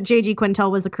 That J.G.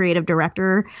 Quintel was the creative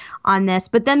director on this.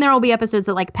 But then there will be episodes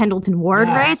that like Pendleton Ward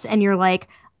writes, and you're like,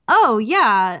 oh,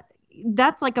 yeah,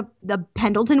 that's like the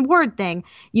Pendleton Ward thing.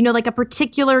 Like a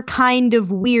particular kind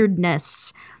of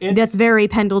weirdness that's very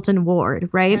Pendleton Ward,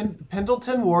 right?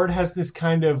 Pendleton Ward has this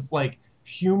kind of like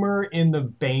humor in the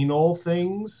banal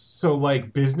things. So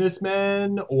like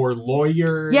businessmen or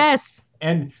lawyers. Yes.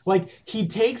 And like he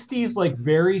takes these like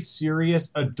very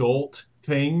serious adult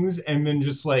things and then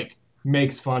just like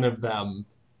makes fun of them,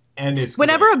 and it's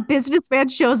whenever great. A businessman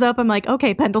shows up, I'm like,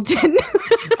 okay, Pendleton.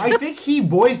 I think he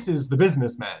voices the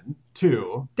businessman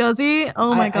too. Does he?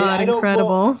 Oh my god,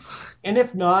 incredible. And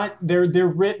if not, they're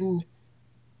written.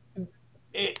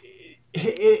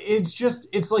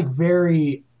 It's like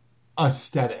very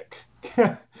aesthetic,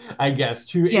 I guess.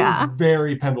 Too. Yeah. It was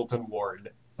very Pendleton Ward,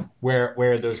 where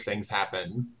those things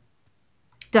happen.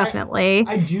 Definitely.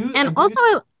 I do.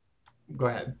 Go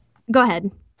ahead. Go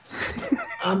ahead.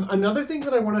 Another thing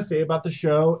that I want to say about the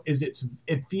show is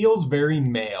it feels very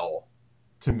male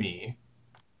to me.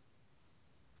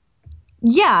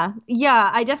 Yeah.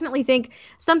 I definitely think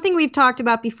something we've talked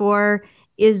about before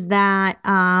is that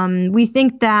we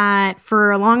think that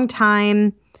for a long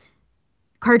time,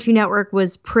 Cartoon Network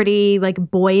was pretty like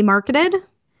boy marketed.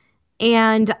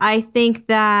 And I think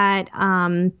that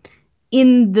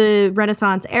in the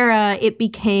Renaissance era, it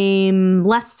became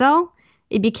less so.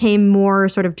 It became more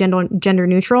sort of gender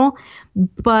neutral.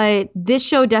 But this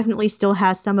show definitely still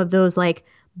has some of those like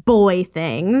boy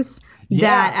things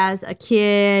that as a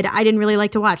kid I didn't really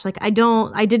like to watch. Like I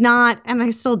did not, and I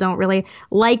still don't really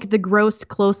like the gross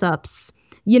close-ups.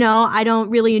 I don't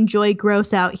really enjoy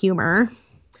gross out humor.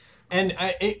 And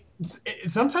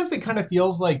sometimes it kind of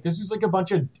feels like this was like a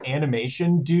bunch of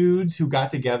animation dudes who got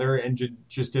together and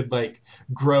just did like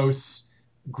gross,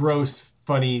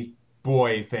 funny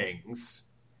boy things.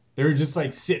 They were just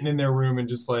like sitting in their room and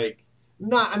just like,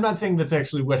 I'm not saying that's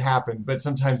actually what happened, but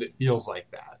sometimes it feels like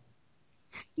that.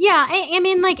 Yeah, I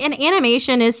mean, like, an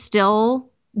animation is still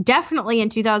definitely in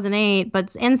 2008,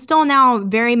 and still now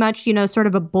very much, sort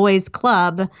of a boys'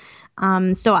 club.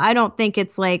 So I don't think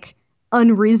it's like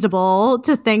unreasonable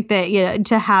to think that,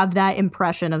 to have that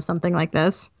impression of something like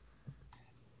this.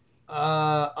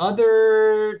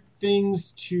 Other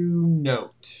things to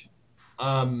note.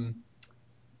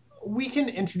 we can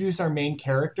introduce our main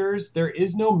characters. There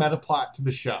is no meta plot to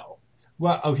the show.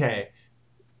 Well, okay.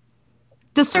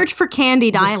 The search for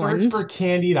Candied Island. Search for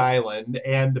Candied Island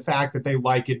and the fact that they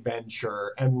like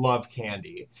adventure and love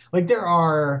candy. Like, there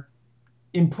are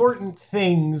important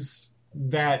things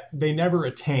that they never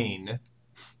attain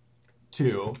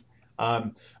to.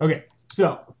 Okay,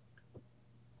 so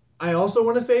I also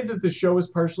want to say that the show is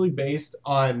partially based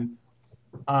on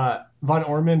Von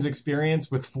Orman's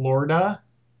experience with Florida,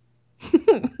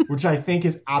 which I think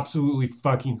is absolutely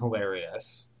fucking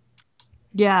hilarious.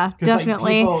 Yeah,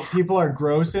 definitely. Like, people are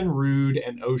gross and rude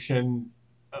and ocean,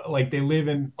 like they live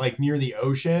in like near the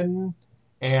ocean,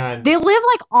 and they live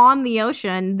like on the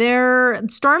ocean. Their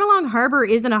Stormalong Harbor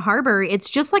isn't a harbor; it's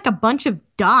just like a bunch of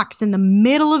docks in the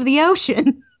middle of the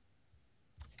ocean.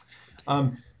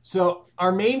 So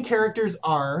our main characters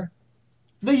are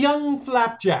the young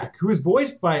Flapjack, who is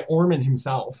voiced by Orman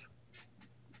himself,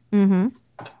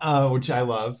 which I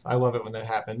love. I love it when that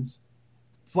happens.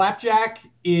 Flapjack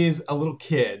is a little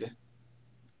kid.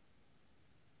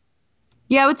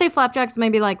 Yeah, I would say Flapjack's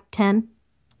maybe like 10.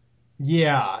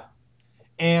 Yeah.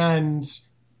 And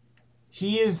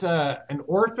he is an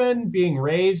orphan being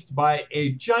raised by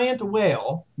a giant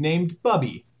whale named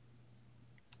Bubby,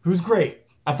 who's great.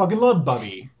 I fucking love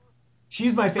Bubby.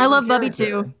 She's my favorite. I love Bubby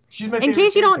too. She's my favorite. In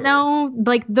case you don't know,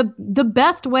 like the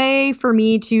best way for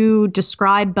me to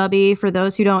describe Bubby, for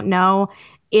those who don't know,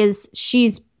 is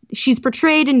she's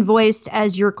portrayed and voiced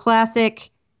as your classic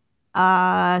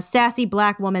sassy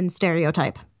black woman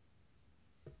stereotype.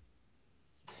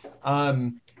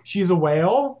 She's a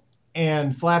whale,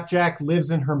 and Flapjack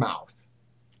lives in her mouth.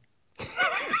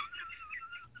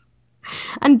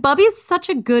 And Bubby's such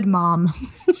a good mom.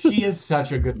 She is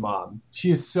such a good mom.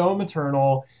 She is so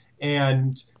maternal,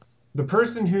 and the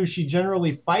person who she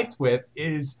generally fights with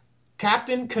is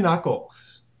Captain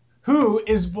Knuckles, who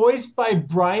is voiced by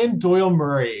Brian Doyle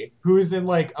Murray, who is in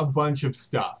like a bunch of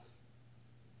stuff.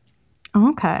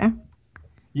 Okay.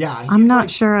 Yeah. I'm not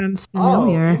sure I'm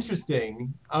familiar. Oh,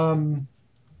 interesting.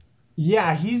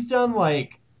 Yeah, he's done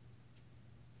like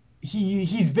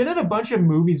he's been in a bunch of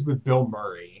movies with Bill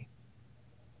Murray.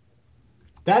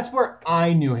 That's where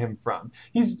I knew him from.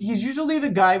 He's usually the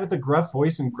guy with the gruff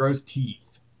voice and gross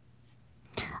teeth.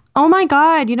 Oh my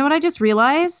god, you know what I just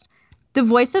realized? The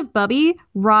voice of Bubby,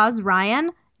 Roz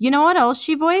Ryan, you know what else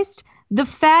she voiced? The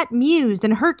Fat Muse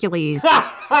in Hercules,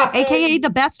 aka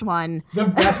the best one. The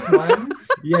best one?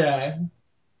 Yeah.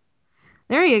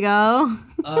 There you go.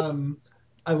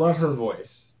 I love her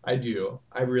voice. I do.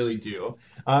 I really do.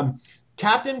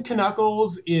 Captain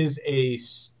Knuckles is a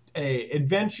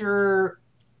adventure.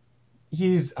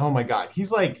 He's, oh my god,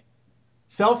 he's like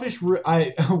selfish.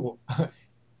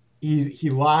 He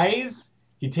lies.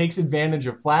 He takes advantage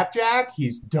of Flapjack.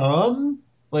 He's dumb.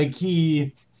 Like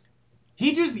he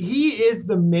is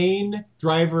the main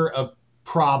driver of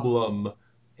problem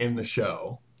in the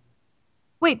show.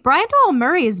 Wait, Brian Doyle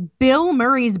Murray is Bill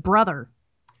Murray's brother.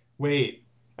 Wait,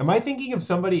 am I thinking of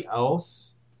somebody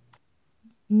else?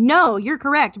 No, you're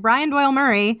correct. Brian Doyle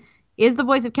Murray is the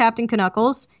voice of Captain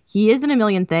Knuckles. He is in a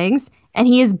million things, and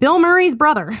he is Bill Murray's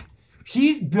brother.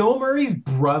 He's Bill Murray's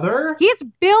brother? He's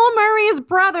Bill Murray's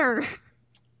brother.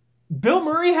 Bill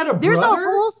Murray had a brother? There's a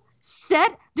whole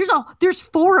set. There's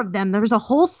 4 of them. There's a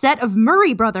whole set of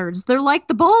Murray brothers. They're like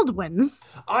the Baldwins.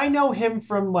 I know him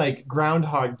from like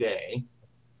Groundhog Day.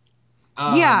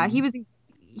 Yeah, he was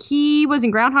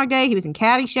in Groundhog Day. He was in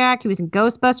Caddyshack. He was in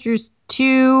Ghostbusters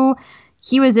 2.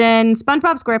 He was in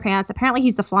SpongeBob SquarePants. Apparently,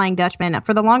 he's the Flying Dutchman.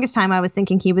 For the longest time, I was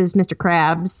thinking he was Mr.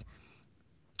 Krabs.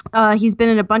 He's been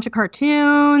in a bunch of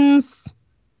cartoons.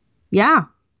 Yeah.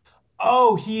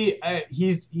 Oh,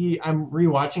 I'm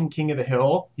rewatching King of the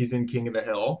Hill. He's in King of the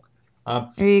Hill.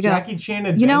 There you go. Jackie Chan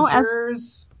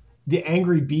Adventures, The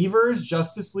Angry Beavers,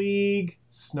 Justice League,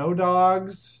 Snow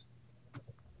Dogs.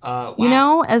 Wow. You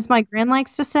know, as my gran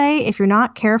likes to say, if you're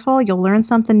not careful, you'll learn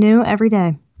something new every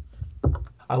day.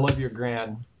 I love your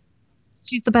gran.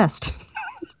 She's the best.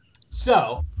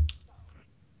 So,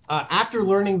 after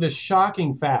learning this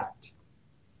shocking fact,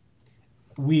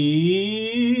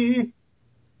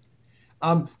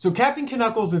 so Captain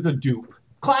Knuckles is a dupe.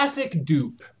 Classic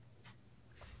dupe.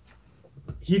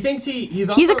 He thinks he's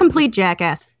a complete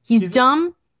jackass. He's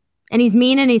dumb, and he's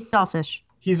mean, and he's selfish.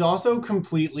 He's also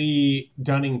completely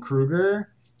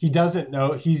Dunning-Kruger. He doesn't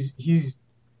know. He's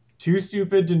too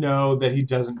stupid to know that he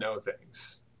doesn't know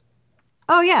things.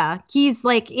 Oh yeah, he's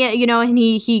like, you know, and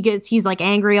he's like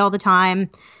angry all the time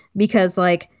because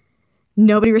like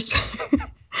nobody respects.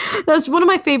 That's one of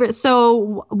my favorites.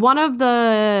 So one of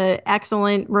the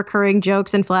excellent recurring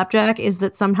jokes in Flapjack is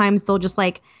that sometimes they'll just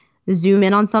like zoom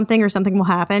in on something or something will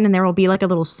happen and there will be like a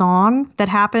little song that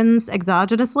happens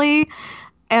exogenously.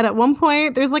 And at one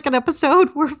point, there's like an episode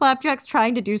where Flapjack's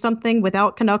trying to do something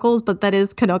without Knuckles, but that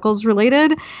is Knuckles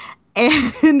related.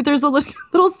 And there's a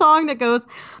little song that goes,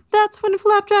 "That's when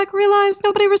Flapjack realized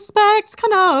nobody respects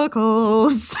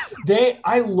Knuckles."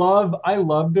 I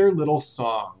love their little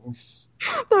songs.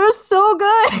 They're so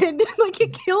good. Like,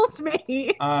 it kills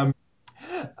me.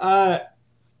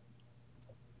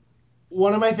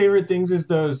 One of my favorite things is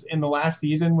those in the last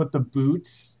season with the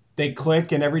boots. They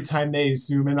click, and every time they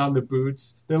zoom in on the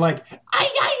boots, they're like, "Ay,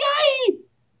 ay, ay!"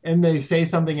 And they say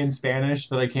something in Spanish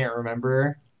that I can't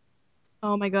remember.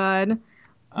 Oh my God.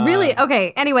 Really?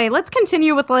 Okay. Anyway, let's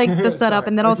continue with like the setup,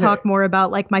 and then I'll talk more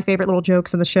about like my favorite little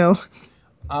jokes in the show.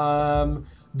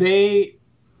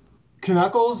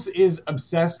 Knuckles is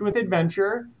obsessed with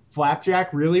adventure.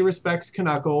 Flapjack really respects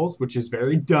Knuckles, which is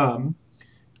very dumb.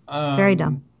 Very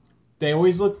dumb. They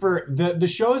always look for the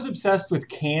show is obsessed with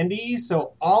candy,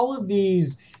 so all of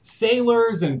these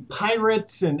sailors and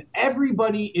pirates and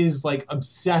everybody is like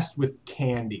obsessed with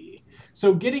candy.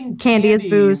 So getting candy is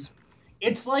booze.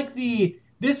 It's like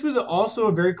this was also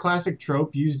a very classic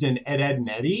trope used in Ed, Edd n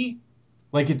Eddy.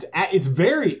 Like it's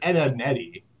very Ed, Edd n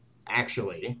Eddy,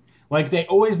 actually. Like they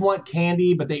always want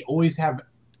candy, but they always have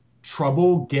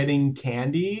trouble getting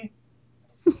candy.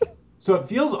 So it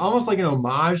feels almost like an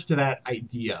homage to that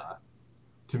idea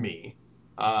to me.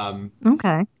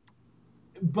 Okay.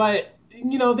 But,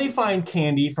 they find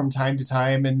candy from time to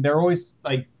time, and they're always,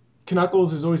 like,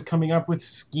 Knuckles is always coming up with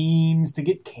schemes to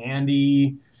get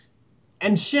candy.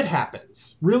 And shit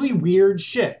happens. Really weird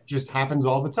shit just happens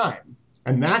all the time.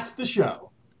 And that's the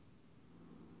show.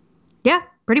 Yeah,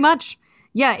 pretty much.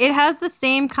 Yeah, it has the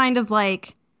same kind of,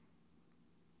 like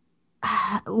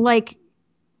an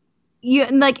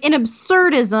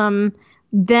absurdism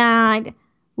that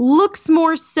looks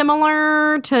more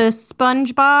similar to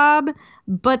SpongeBob,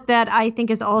 but that I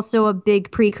think is also a big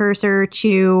precursor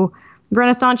to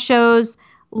Renaissance shows.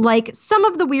 Like, some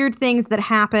of the weird things that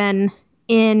happen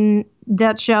in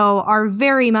that show are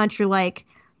very much like,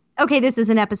 okay, this is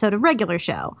an episode of regular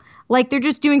show. Like, they're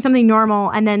just doing something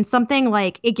normal, and then something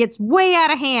like it gets way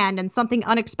out of hand and something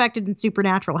unexpected and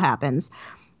supernatural happens.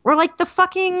 Or like the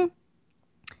fucking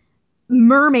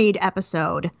mermaid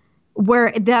episode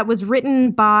where that was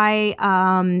written by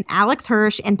Alex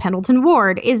Hirsch and Pendleton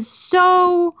Ward is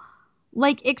so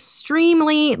like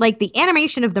extremely like the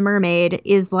animation of the mermaid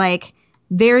is like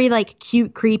very like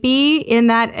cute, creepy in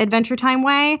that Adventure Time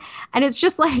way. And it's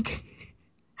just like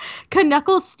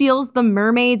Knuckles steals the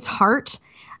mermaid's heart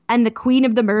and the queen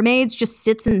of the mermaids just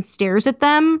sits and stares at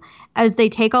them as they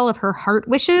take all of her heart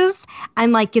wishes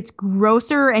and like gets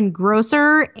grosser and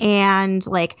grosser, and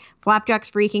like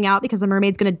Flapjack's freaking out because the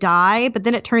mermaid's gonna die, but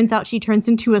then it turns out she turns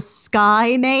into a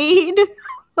sky maid.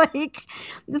 That's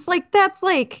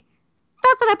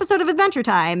an episode of Adventure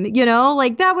Time,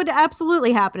 like that would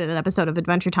absolutely happen in an episode of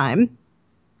Adventure Time.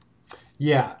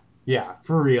 Yeah,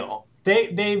 for real.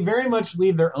 They very much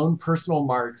leave their own personal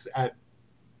marks at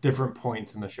different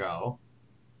points in the show.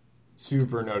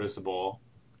 Super noticeable.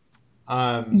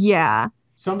 Yeah.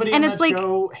 Somebody in that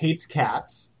show hates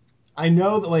cats. I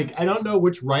know that, like, I don't know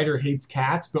which writer hates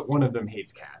cats, but one of them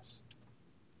hates cats.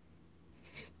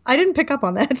 I didn't pick up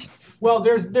on that. Well,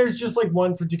 there's just like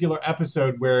one particular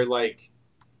episode where like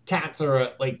cats are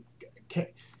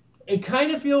it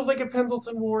kind of feels like a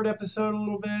Pendleton Ward episode a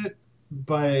little bit,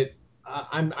 but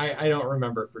I don't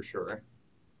remember for sure.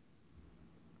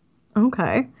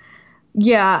 Okay.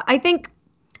 Yeah, I think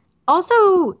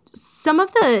also some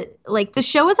of the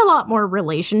show is a lot more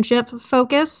relationship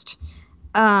focused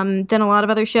than a lot of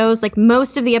other shows. Like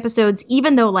most of the episodes,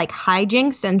 even though like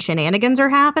hijinks and shenanigans are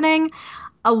happening,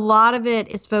 a lot of it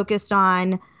is focused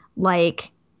on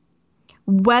like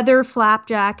whether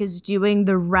Flapjack is doing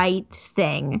the right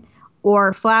thing,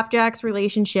 or Flapjack's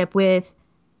relationship with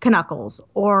Knuckles,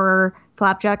 or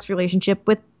Flapjack's relationship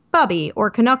with Bubby,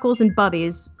 or Knuckles and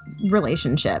Bubby's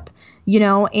relationship,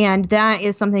 and that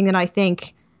is something that I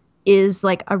think is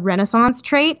like a Renaissance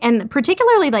trait, and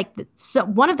particularly like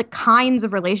one of the kinds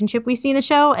of relationship we see in the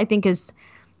show, I think is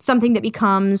something that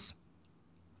becomes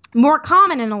more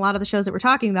common in a lot of the shows that we're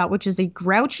talking about, which is a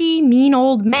grouchy, mean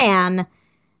old man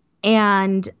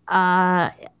and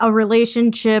a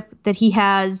relationship that he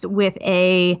has with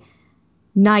a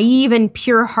naive and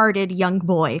pure-hearted young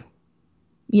boy,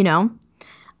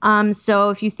 So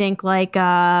if you think like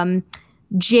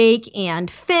Jake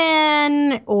and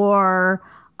Finn, or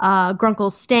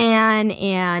Grunkle Stan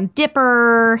and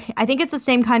Dipper. I think it's the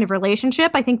same kind of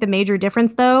relationship. I think the major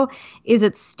difference, though, is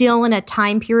it's still in a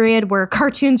time period where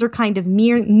cartoons are kind of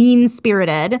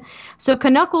mean-spirited. So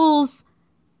Knuckles,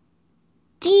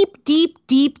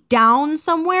 deep down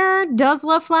somewhere, does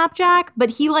love Flapjack, but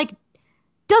he, like,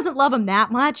 doesn't love him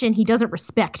that much, and he doesn't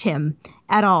respect him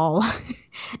at all.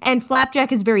 And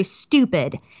Flapjack is very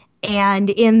stupid. And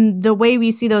in the way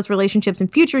we see those relationships in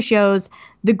future shows,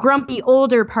 the grumpy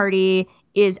older party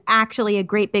is actually a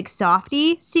great big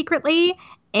softie secretly,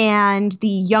 and the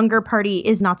younger party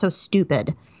is not so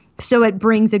stupid. So it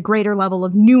brings a greater level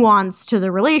of nuance to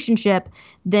the relationship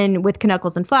than with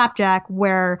Knuckles and Flapjack,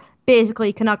 where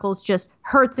basically Knuckles just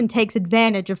hurts and takes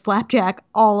advantage of Flapjack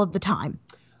all of the time.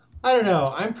 I don't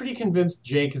know. I'm pretty convinced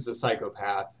Jake is a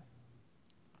psychopath.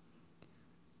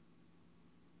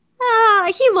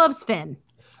 He loves Finn.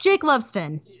 Jake loves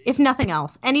Finn, if nothing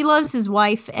else. And he loves his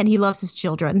wife, and he loves his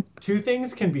children. Two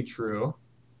things can be true.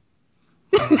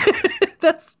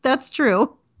 That's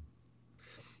true.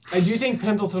 I do think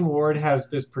Pendleton Ward has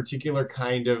this particular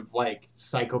kind of, like,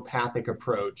 psychopathic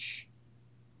approach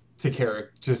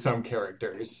to some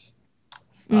characters.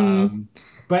 But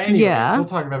anyway, we'll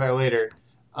talk about that later.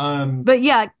 But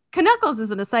yeah, Knuckles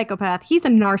isn't a psychopath. He's a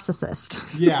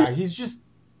narcissist. Yeah, he's just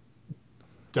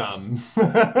dumb.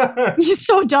 He's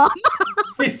so dumb.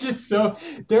 He's just so...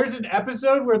 There's an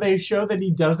episode where they show that he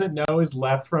doesn't know his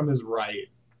left from his right.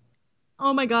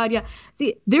 Oh my god, yeah.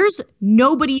 See, there's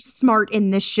nobody smart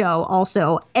in this show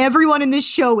also. Everyone in this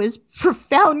show is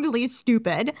profoundly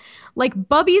stupid. Like,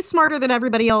 Bubby's smarter than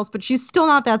everybody else, but she's still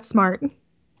not that smart.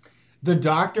 The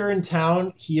doctor in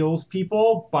town heals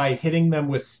people by hitting them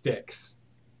with sticks.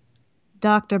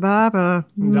 Dr. Baba.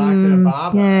 Dr.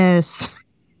 Baba. Yes.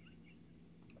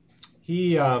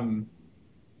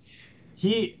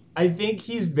 I think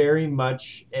he's very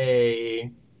much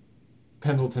a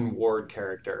Pendleton Ward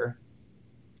character.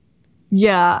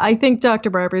 Yeah, I think Dr.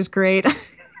 Barber's great.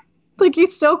 Like,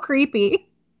 he's so creepy.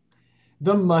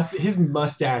 His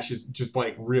mustache is just,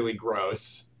 like, really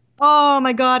gross. Oh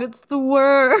my god, it's the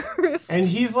worst. And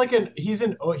he's like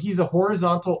he's a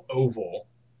horizontal oval,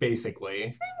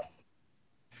 basically.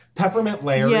 Peppermint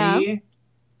Larry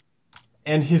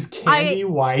and his candy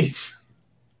wife.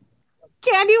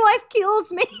 Candy wife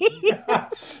kills me.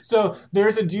 So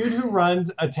there's a dude who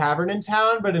runs a tavern in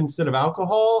town, but instead of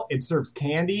alcohol, it serves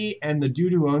candy, and the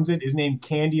dude who owns it is named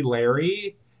Candy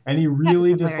Larry, and he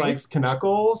really dislikes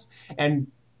Knuckles.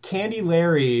 And Candy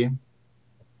Larry,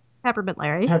 Peppermint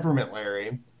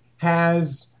Larry,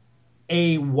 has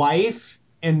a wife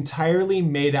entirely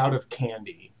made out of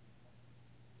candy.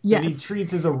 Yes. That he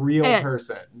treats as a real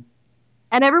person.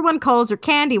 And everyone calls her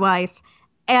Candy Wife.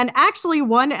 And actually,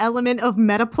 one element of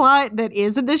meta plot that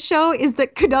is in this show is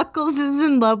that Knuckles is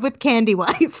in love with Candy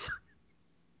Wife.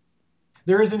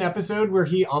 There is an episode where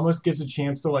he almost gets a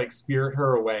chance to, like, spirit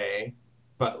her away,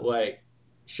 but, like,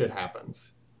 shit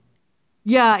happens.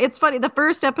 Yeah, it's funny. The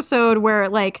first episode where,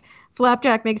 like,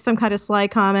 Flapjack makes some kind of sly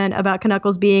comment about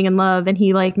Knuckles being in love, and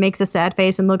he, like, makes a sad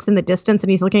face and looks in the distance, and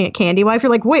he's looking at Candy Wife.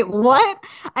 You're like, wait, what?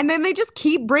 And then they just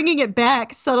keep bringing it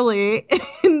back subtly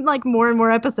in, like, more and more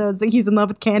episodes that he's in love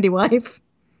with Candy Wife.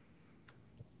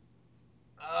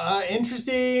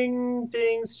 Interesting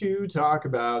things to talk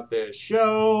about this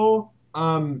show.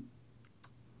 The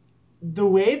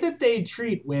way that they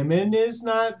treat women is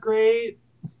not great.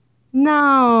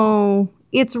 No,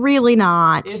 it's really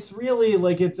not. It's really,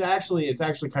 like, it's actually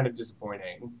kind of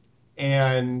disappointing.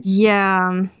 And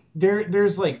yeah,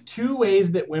 there's like two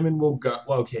ways that women will go.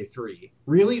 Well, okay, three.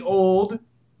 Really old,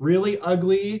 really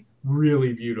ugly,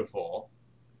 really beautiful.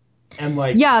 And,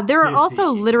 like, yeah, there are ditzy.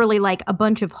 also literally, like, a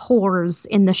bunch of whores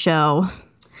in the show.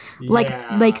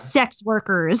 Yeah. Like sex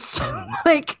workers.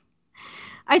 Like,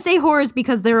 I say whores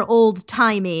because they're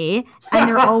old-timey and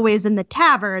they're always in the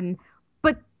tavern,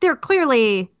 but they're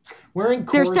clearly wearing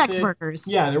corsets. They're sex workers.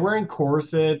 Yeah, they're wearing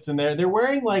corsets, and they're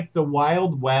wearing, like, the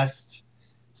Wild West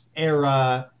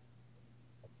era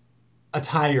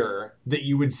attire that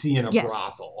you would see in a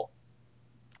brothel.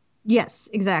 Yes,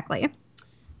 exactly.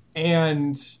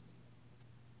 And,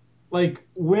 like,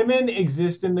 women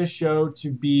exist in the show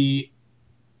to be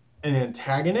an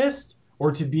antagonist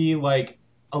or to be, like,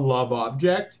 a love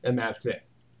object, and that's it.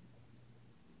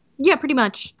 Yeah, pretty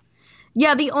much.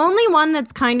 Yeah, the only one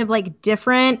that's kind of, like,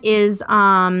 different is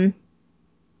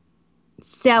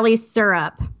Sally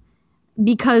Syrup,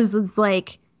 because it's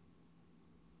like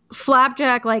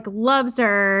Flapjack, like, loves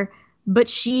her, but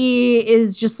she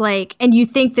is just like, and you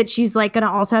think that she's, like,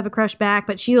 gonna also have a crush back,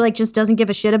 but she, like, just doesn't give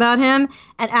a shit about him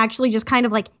and actually just kind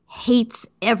of, like, hates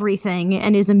everything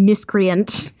and is a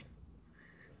miscreant.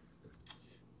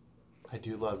 I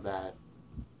do love that.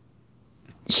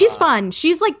 She's fun.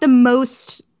 She's like the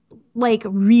most like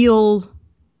real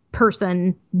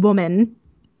woman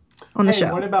on the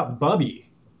show. What about Bubby?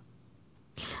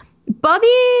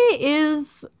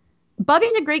 Bubby's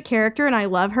a great character and I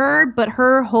love her, but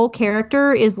her whole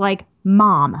character is like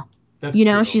mom. That's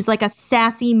true. She's like a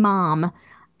sassy mom.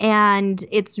 And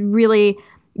it's really,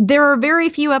 there are very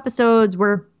few episodes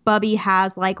where Bubby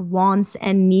has like wants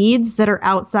and needs that are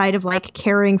outside of like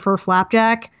caring for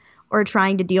Flapjack or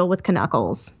trying to deal with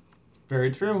Knuckles. Very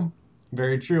true.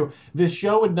 Very true. This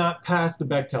show would not pass the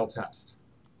Bechdel test.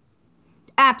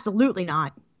 Absolutely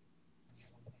not.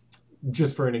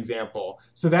 Just for an example.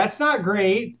 So that's not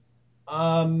great.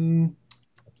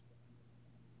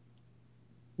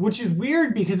 Which is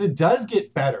weird because it does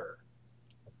get better.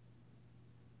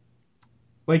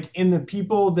 Like in the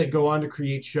people that go on to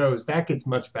create shows, that gets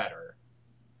much better.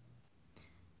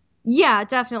 Yeah,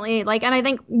 definitely. Like, and I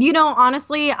think,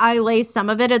 honestly, I lay some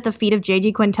of it at the feet of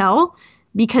J.G. Quintel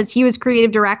because he was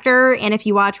creative director. And if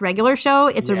you watch regular show,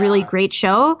 it's a really great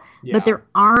show. Yeah. But there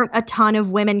aren't a ton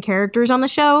of women characters on the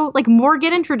show. Like, more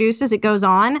get introduced as it goes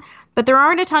on, but there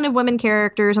aren't a ton of women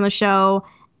characters on the show.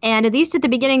 And at least at the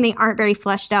beginning, they aren't very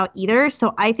fleshed out either.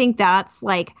 So I think that's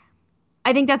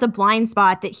a blind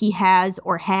spot that he has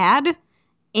or had.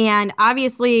 And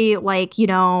obviously, like,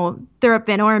 Thurip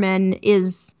Van Orman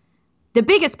is the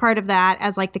biggest part of that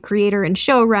as like the creator and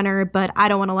showrunner, but I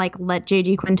don't want to like let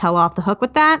J.G. Quintel off the hook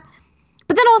with that.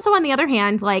 But then also on the other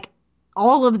hand, like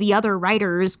all of the other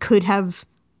writers could have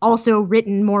also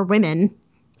written more women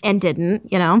and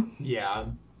didn't, Yeah.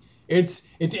 It's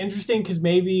interesting because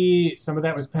maybe some of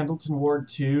that was Pendleton Ward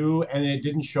too, and it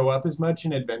didn't show up as much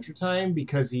in Adventure Time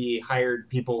because he hired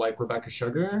people like Rebecca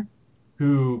Sugar,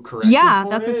 who corrected. Yeah,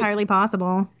 that's entirely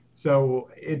possible. So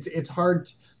it's hard.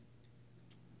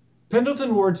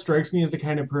 Pendleton Ward strikes me as the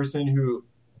kind of person who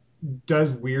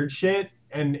does weird shit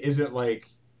and isn't like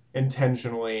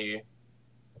intentionally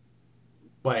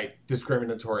like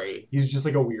discriminatory. He's just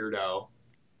like a weirdo.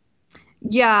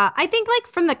 Yeah, I think like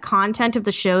from the content of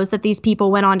the shows that these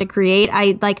people went on to create,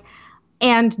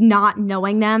 and not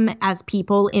knowing them as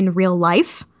people in real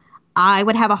life, I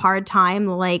would have a hard time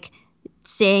like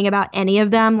saying about any of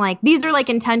them like these are like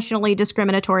intentionally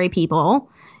discriminatory people,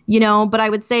 but I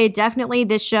would say definitely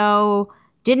this show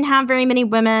didn't have very many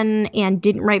women and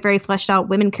didn't write very fleshed out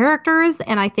women characters.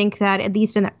 And I think that at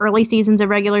least in the early seasons of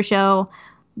regular show,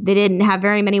 they didn't have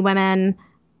very many women.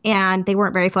 And they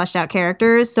weren't very fleshed out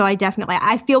characters. So I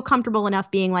feel comfortable enough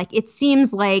being like, it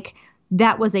seems like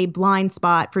that was a blind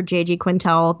spot for J.G.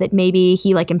 Quintel that maybe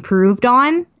he like improved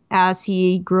on as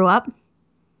he grew up.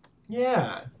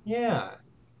 Yeah.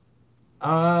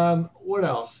 What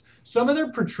else? Some of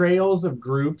their portrayals of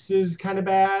groups is kind of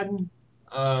bad.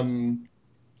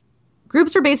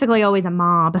 Groups are basically always a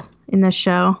mob in this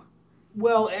show.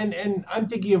 Well, and I'm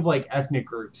thinking of like ethnic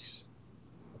groups.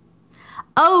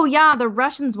 Oh, yeah, the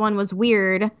Russians one was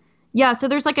weird. Yeah, so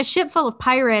there's like a ship full of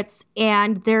pirates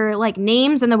and their like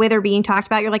names and the way they're being talked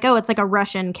about, you're like, oh, it's like a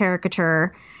Russian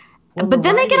caricature. Well, but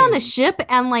then they get on the ship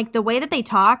and like the way that they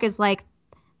talk is like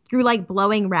through like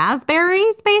blowing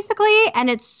raspberries, basically. And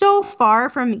it's so far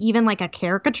from even like a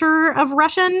caricature of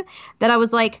Russian that I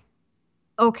was like,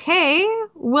 okay,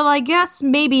 well, I guess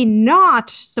maybe not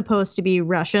supposed to be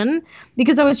Russian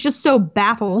because I was just so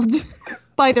baffled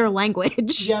by their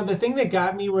language. Yeah, the thing that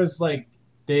got me was like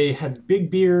they had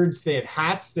big beards, they had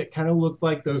hats that kind of looked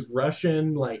like those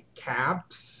Russian like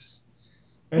caps,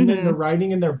 and then the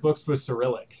writing in their books was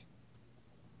Cyrillic.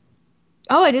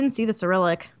 Oh, I didn't see the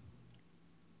Cyrillic.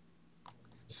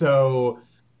 So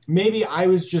maybe I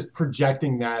was just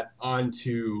projecting that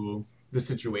onto the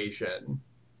situation.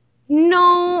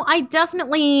 No, I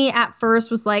definitely at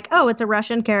first was like, oh, it's a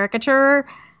Russian caricature.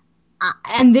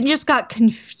 And then just got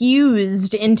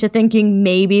confused into thinking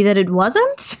maybe that it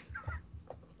wasn't.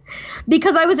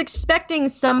 Because I was expecting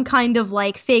some kind of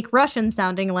like fake Russian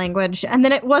sounding language, and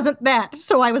then it wasn't that,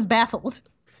 so I was baffled.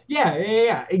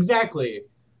 Yeah, exactly.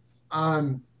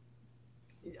 I'm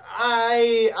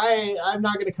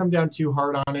not going to come down too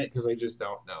hard on it because I just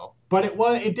don't know. But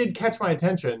it did catch my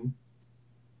attention.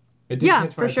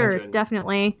 For sure,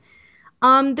 definitely.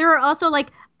 There are also like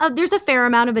there's a fair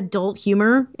amount of adult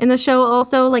humor in the show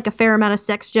also, like a fair amount of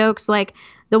sex jokes. Like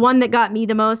the one that got me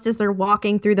the most is they're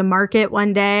walking through the market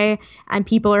one day and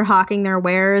people are hawking their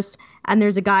wares and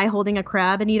there's a guy holding a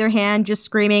crab in either hand just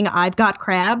screaming, "I've got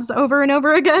crabs," over and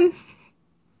over again.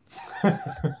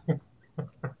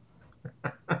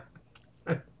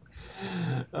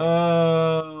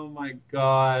 Oh my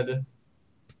god.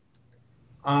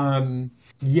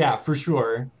 Yeah, for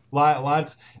sure.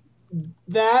 Lots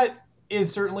that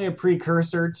is certainly a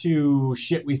precursor to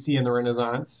shit we see in the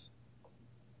Renaissance.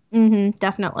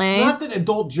 Definitely. Not that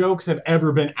adult jokes have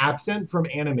ever been absent from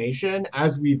animation,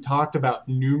 as we've talked about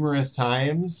numerous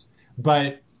times,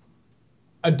 but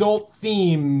adult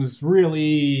themes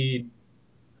really...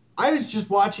 I was just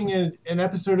watching an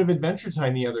episode of Adventure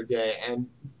Time the other day, and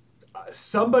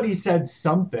somebody said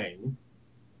something,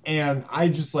 and I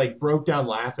just like broke down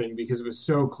laughing because it was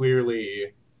so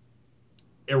clearly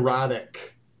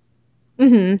erotic.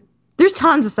 There's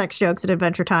tons of sex jokes at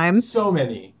Adventure Time. So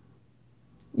many.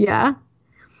 Yeah.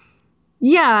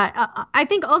 Yeah. I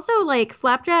think also like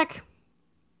Flapjack,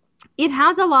 it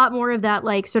has a lot more of that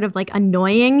like sort of like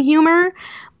annoying humor,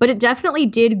 but it definitely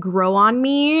did grow on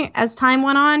me as time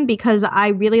went on because I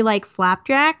really like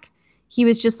Flapjack. He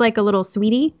was just like a little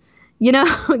sweetie, you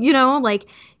know, like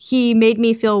he made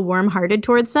me feel warm-hearted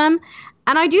towards him.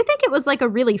 And I do think it was like a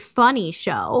really funny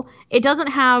show. It doesn't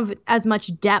have as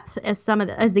much depth as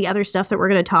as the other stuff that we're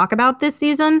going to talk about this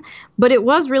season, but it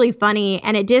was really funny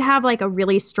and it did have like a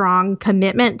really strong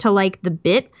commitment to like the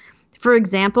bit. For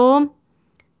example,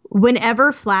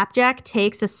 whenever Flapjack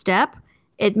takes a step,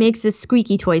 it makes a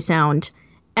squeaky toy sound.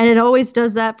 And it always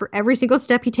does that for every single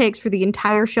step he takes for the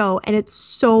entire show. And it's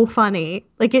so funny.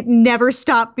 Like, it never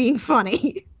stopped being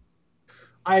funny.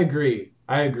 I agree.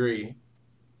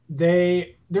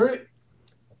 They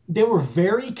were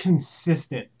very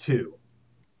consistent, too,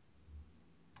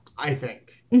 I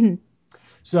think.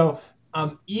 So,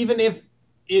 even if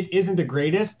it isn't the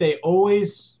greatest, they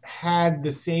always had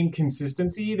the same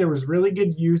consistency. There was really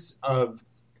good use of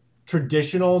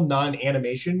traditional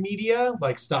non-animation media,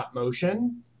 like stop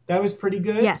motion. That was pretty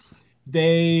good. Yes.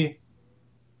 They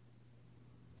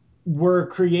were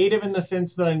creative in the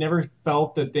sense that I never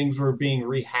felt that things were being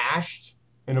rehashed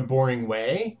in a boring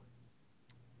way.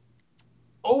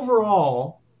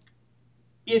 Overall,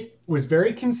 it was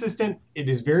very consistent. It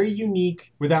is very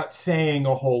unique without saying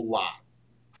a whole lot.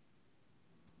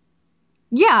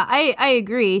 Yeah, I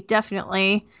agree,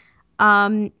 definitely.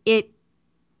 It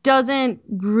doesn't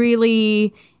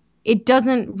really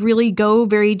go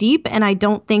very deep, and I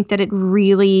don't think that it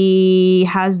really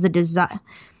has the desire.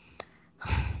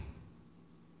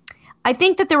 I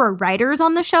think that there were writers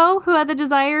on the show who had the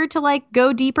desire to like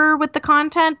go deeper with the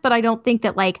content, but I don't think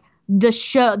that like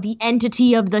the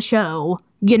entity of the show,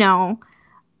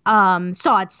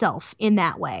 saw itself in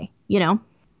that way,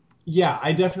 Yeah,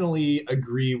 I definitely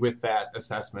agree with that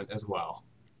assessment as well.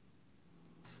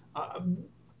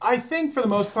 I think for the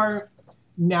most part,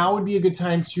 now would be a good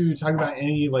time to talk about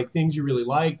any like things you really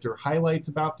liked or highlights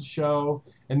about the show,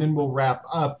 and then we'll wrap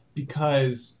up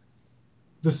because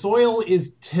the soil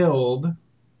is tilled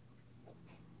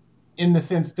in the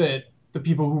sense that the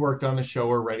people who worked on the show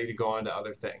are ready to go on to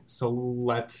other things. So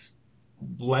let's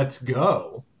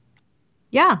go.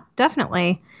 Yeah,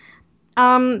 definitely.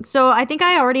 So I think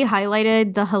I already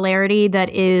highlighted the hilarity that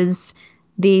is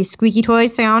the squeaky toy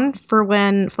sound for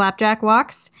when Flapjack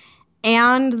walks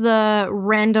and the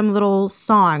random little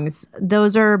songs.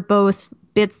 Those are both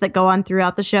bits that go on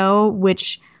throughout the show,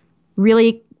 which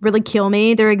really, really kill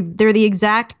me. They're the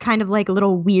exact kind of like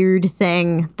little weird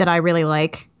thing that I really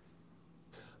like.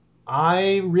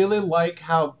 I really like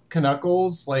how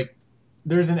Knuckles, like,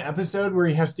 there's an episode where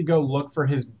he has to go look for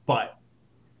his butt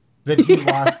that he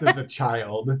lost as a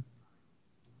child,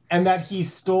 and that he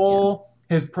stole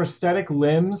his prosthetic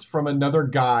limbs from another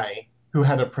guy who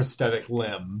had a prosthetic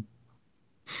limb.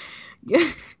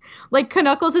 Like,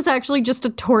 Knuckles is actually just a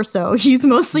torso. He's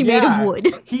mostly made of wood.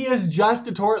 He is just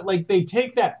a torso. Like, they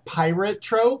take that pirate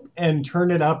trope and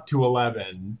turn it up to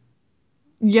 11.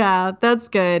 Yeah, that's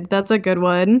good. That's a good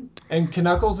one. And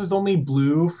Knuckles is only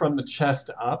blue from the chest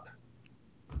up.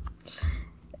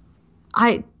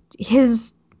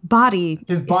 His body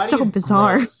is so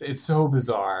bizarre. Gross. It's so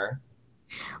bizarre.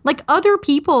 Like, other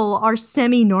people are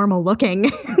semi-normal looking.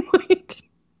 Like,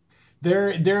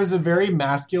 there's a very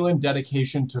masculine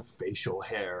dedication to facial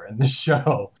hair in the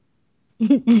show.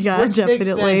 Yeah, which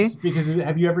definitely. Makes sense because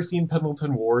have you ever seen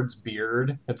Pendleton Ward's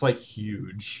beard? It's like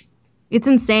huge. It's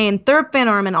insane. Thurp Van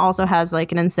Orman also has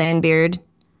like an insane beard.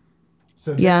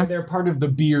 So they're part of the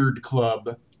Beard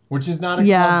Club, which is not a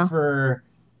club for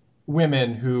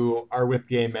women who are with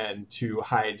gay men to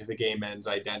hide the gay men's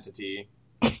identity.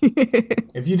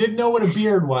 If you didn't know what a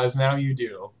beard was, now you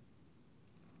do.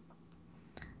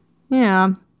 Yeah.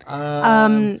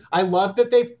 I love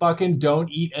that they fucking don't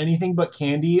eat anything but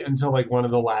candy until like one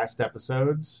of the last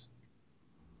episodes.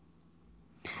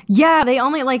 Yeah, they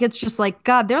only like, it's just like,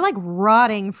 God, they're like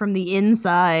rotting from the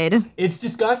inside. It's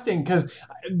disgusting because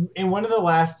in one of the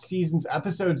last season's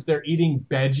episodes, they're eating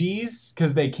veggies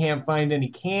because they can't find any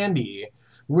candy.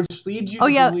 which leads you Oh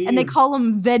to yeah, believe, and they call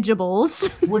them vegetables.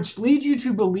 which leads you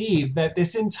to believe that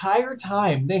this entire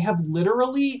time they have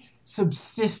literally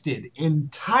subsisted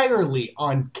entirely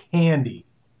on candy.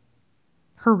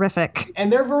 Horrific.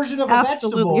 And their version of a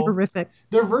Absolutely vegetable, horrific.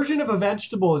 their version of a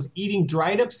vegetable is eating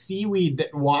dried up seaweed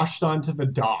that washed onto the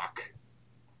dock.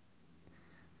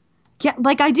 Yeah,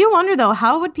 like I do wonder though,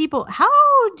 how do people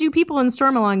in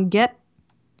Stormalong get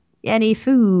any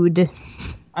food?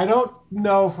 I don't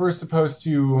know if we're supposed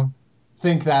to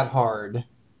think that hard.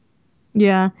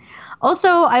 Yeah. Also,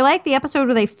 I like the episode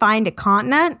where they find a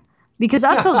continent because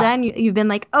up till then you've been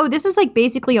like, oh, this is like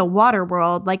basically a water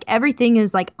world. Like everything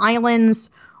is like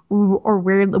islands or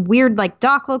weird like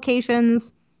dock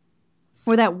locations.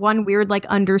 Or that one weird like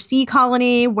undersea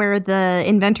colony where the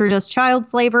inventor does child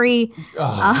slavery.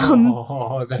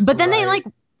 That's but then right. they like,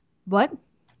 what?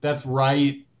 That's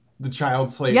right. The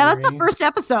child slavery. Yeah, that's the first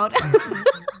episode.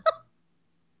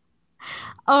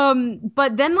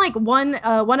 But then like one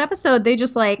episode they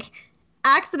just like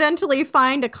accidentally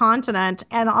find a continent,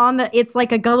 and it's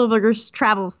like a Gulliver's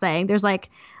Travels thing. There's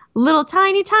like little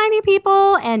tiny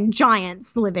people and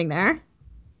giants living there.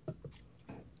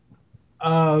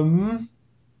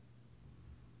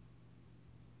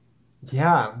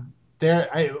 Yeah.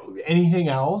 Anything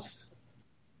else?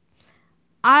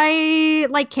 I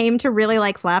like came to really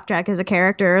like Flapjack as a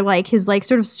character. Like his like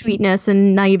sort of sweetness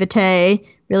and naivete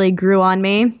really grew on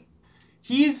me.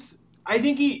 He's a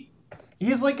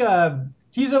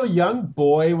young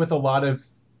boy with a lot of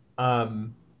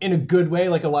in a good way,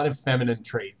 like a lot of feminine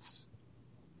traits.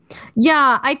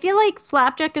 Yeah, I feel like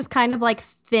Flapjack is kind of like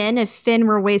Finn if Finn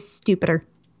were way stupider.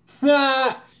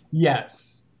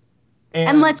 Yes.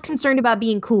 And less concerned about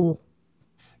being cool.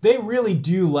 They really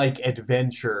do like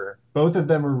adventure. Both of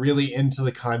them are really into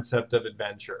the concept of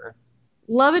adventure.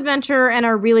 Love adventure and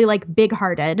are really like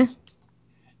big-hearted.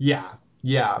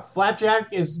 Yeah. Flapjack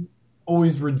is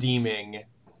always redeeming.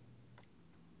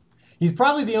 He's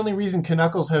probably the only reason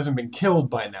Knuckles hasn't been killed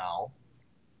by now.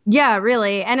 Yeah,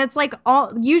 really. And it's like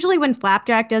usually when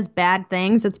Flapjack does bad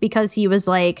things, it's because he was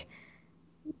like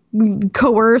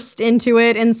coerced into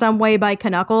it in some way by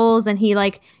Knuckles, and he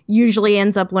like usually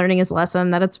ends up learning his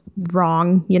lesson that it's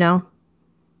wrong, you know?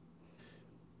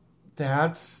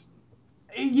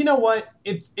 You know what?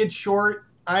 It's short.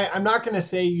 I'm not going to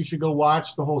say you should go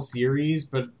watch the whole series,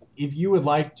 but if you would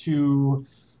like to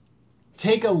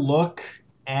take a look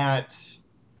at,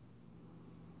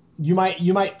 you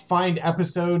might find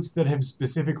episodes that have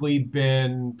specifically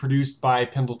been produced by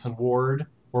Pendleton Ward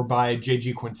or by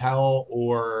J.G. Quintel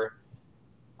or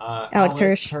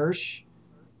Alex Hirsch.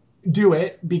 Do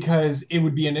it, because it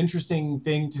would be an interesting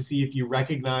thing to see if you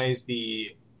recognize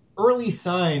the early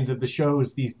signs of the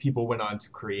shows these people went on to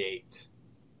create.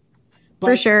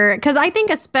 For sure. Because I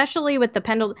think especially with the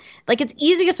Pendleton, like it's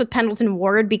easiest with Pendleton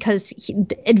Ward because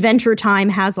Adventure Time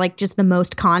has like just the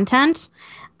most content.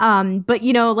 But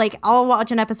you know, like I'll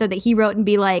watch an episode that he wrote and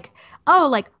be like, oh,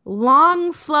 like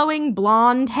long flowing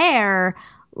blonde hair,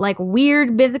 like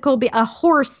weird mythical, a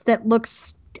horse that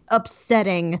looks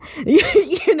upsetting,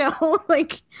 you know,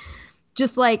 like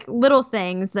just like little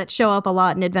things that show up a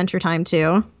lot in Adventure Time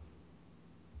too.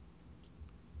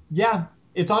 Yeah,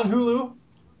 it's on Hulu.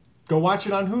 Go watch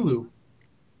it on Hulu.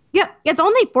 Yeah, it's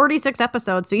only 46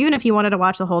 episodes, so even if you wanted to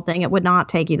watch the whole thing, it would not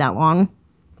take you that long.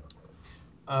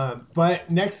 But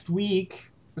next week,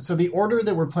 so the order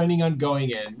that we're planning on going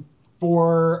in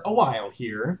for a while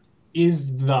here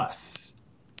is thus.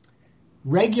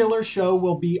 Regular show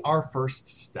will be our first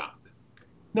stop.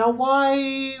 Now,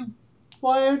 why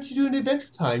aren't you doing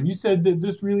Adventure Time? You said that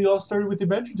this really all started with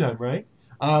Adventure Time, right?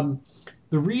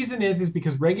 The reason is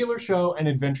because regular show and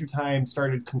Adventure Time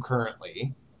started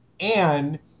concurrently,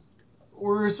 and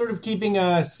we're sort of keeping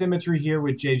a symmetry here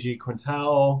with J.G.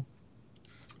 Quintel,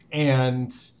 and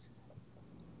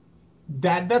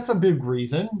that's a big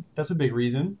reason.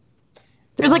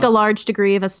 There's like a large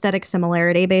degree of aesthetic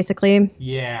similarity, basically.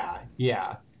 Yeah.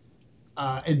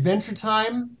 Adventure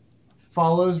Time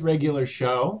follows regular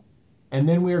show, and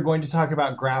then we are going to talk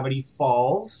about Gravity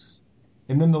Falls.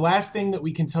 And then the last thing that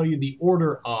we can tell you the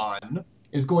order on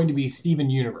is going to be Steven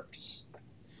Universe.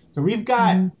 So we've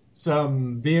got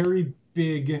some very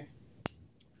big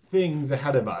things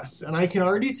ahead of us. And I can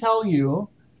already tell you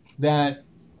that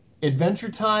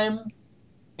Adventure Time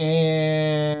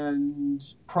and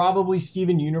probably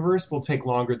Steven Universe will take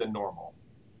longer than normal.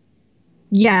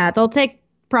 Yeah, they'll take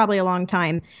probably a long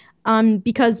time.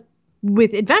 Because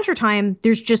with Adventure Time,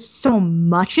 there's just so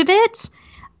much of it.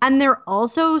 And they're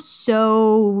also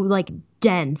so, like,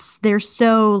 dense. They're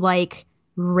so, like,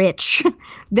 rich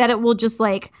that it will just,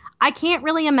 like, I can't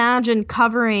really imagine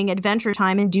covering Adventure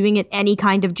Time and doing it any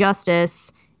kind of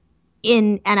justice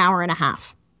in an hour and a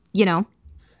half, you know?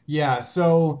 Yeah,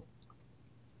 so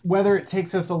whether it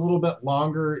takes us a little bit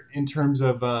longer in terms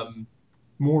of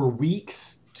more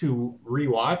weeks to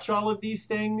rewatch all of these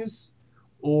things,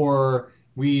 or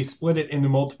we split it into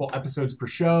multiple episodes per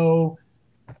show,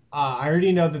 I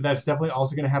already know that that's definitely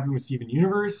also going to happen with Steven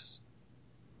Universe.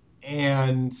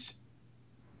 And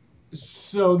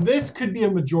so this could be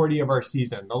a majority of our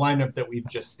season, the lineup that we've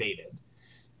just stated.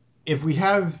 If we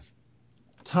have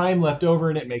time left over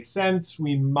and it makes sense,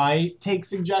 we might take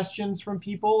suggestions from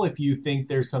people if you think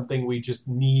there's something we just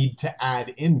need to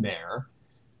add in there.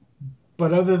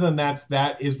 But other than that,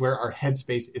 that is where our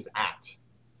headspace is at.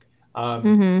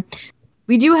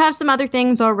 We do have some other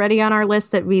things already on our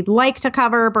list that we'd like to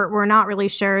cover, but we're not really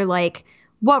sure like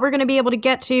what we're going to be able to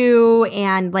get to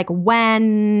and like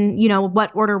when, you know,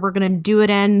 what order we're going to do it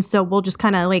in. So we'll just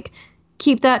kind of like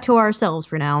keep that to ourselves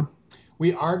for now.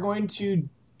 We are going to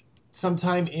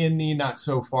sometime in the not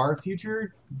so far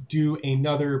future do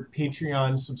another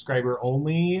Patreon subscriber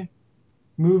only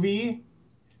movie.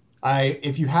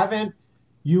 If you haven't,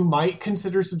 you might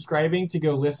consider subscribing to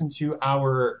go listen to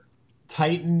our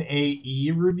Titan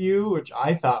AE review, which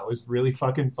I thought was really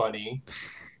fucking funny.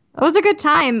 It was a good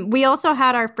time. We also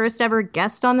had our first ever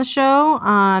guest on the show.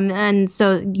 And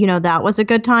so, you know, that was a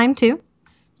good time too.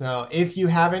 So if you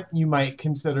haven't, you might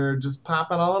consider just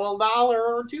popping a little $1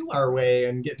 or $2 our way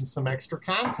and getting some extra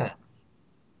content.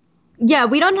 Yeah,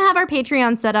 we don't have our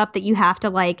Patreon set up that you have to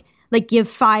like give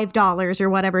 $5 or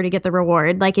whatever to get the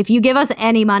reward. Like if you give us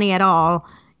any money at all,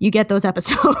 you get those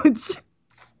episodes.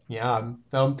 Yeah,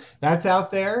 so that's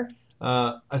out there.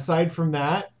 Aside from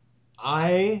that,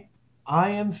 I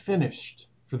am finished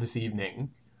for this evening.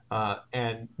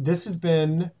 And this has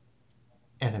been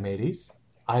Animates.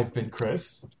 I've been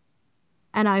Chris.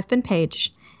 And I've been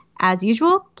Paige. As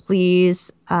usual,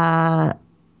 please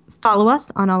follow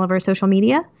us on all of our social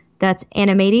media. That's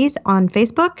Animates on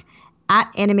Facebook,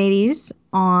 @Animates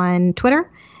on Twitter,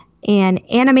 and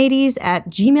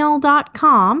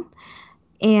animates@gmail.com.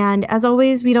 And as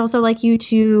always, we'd also like you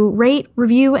to rate,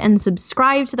 review, and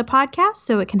subscribe to the podcast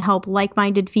so it can help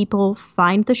like-minded people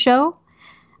find the show.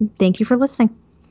 Thank you for listening.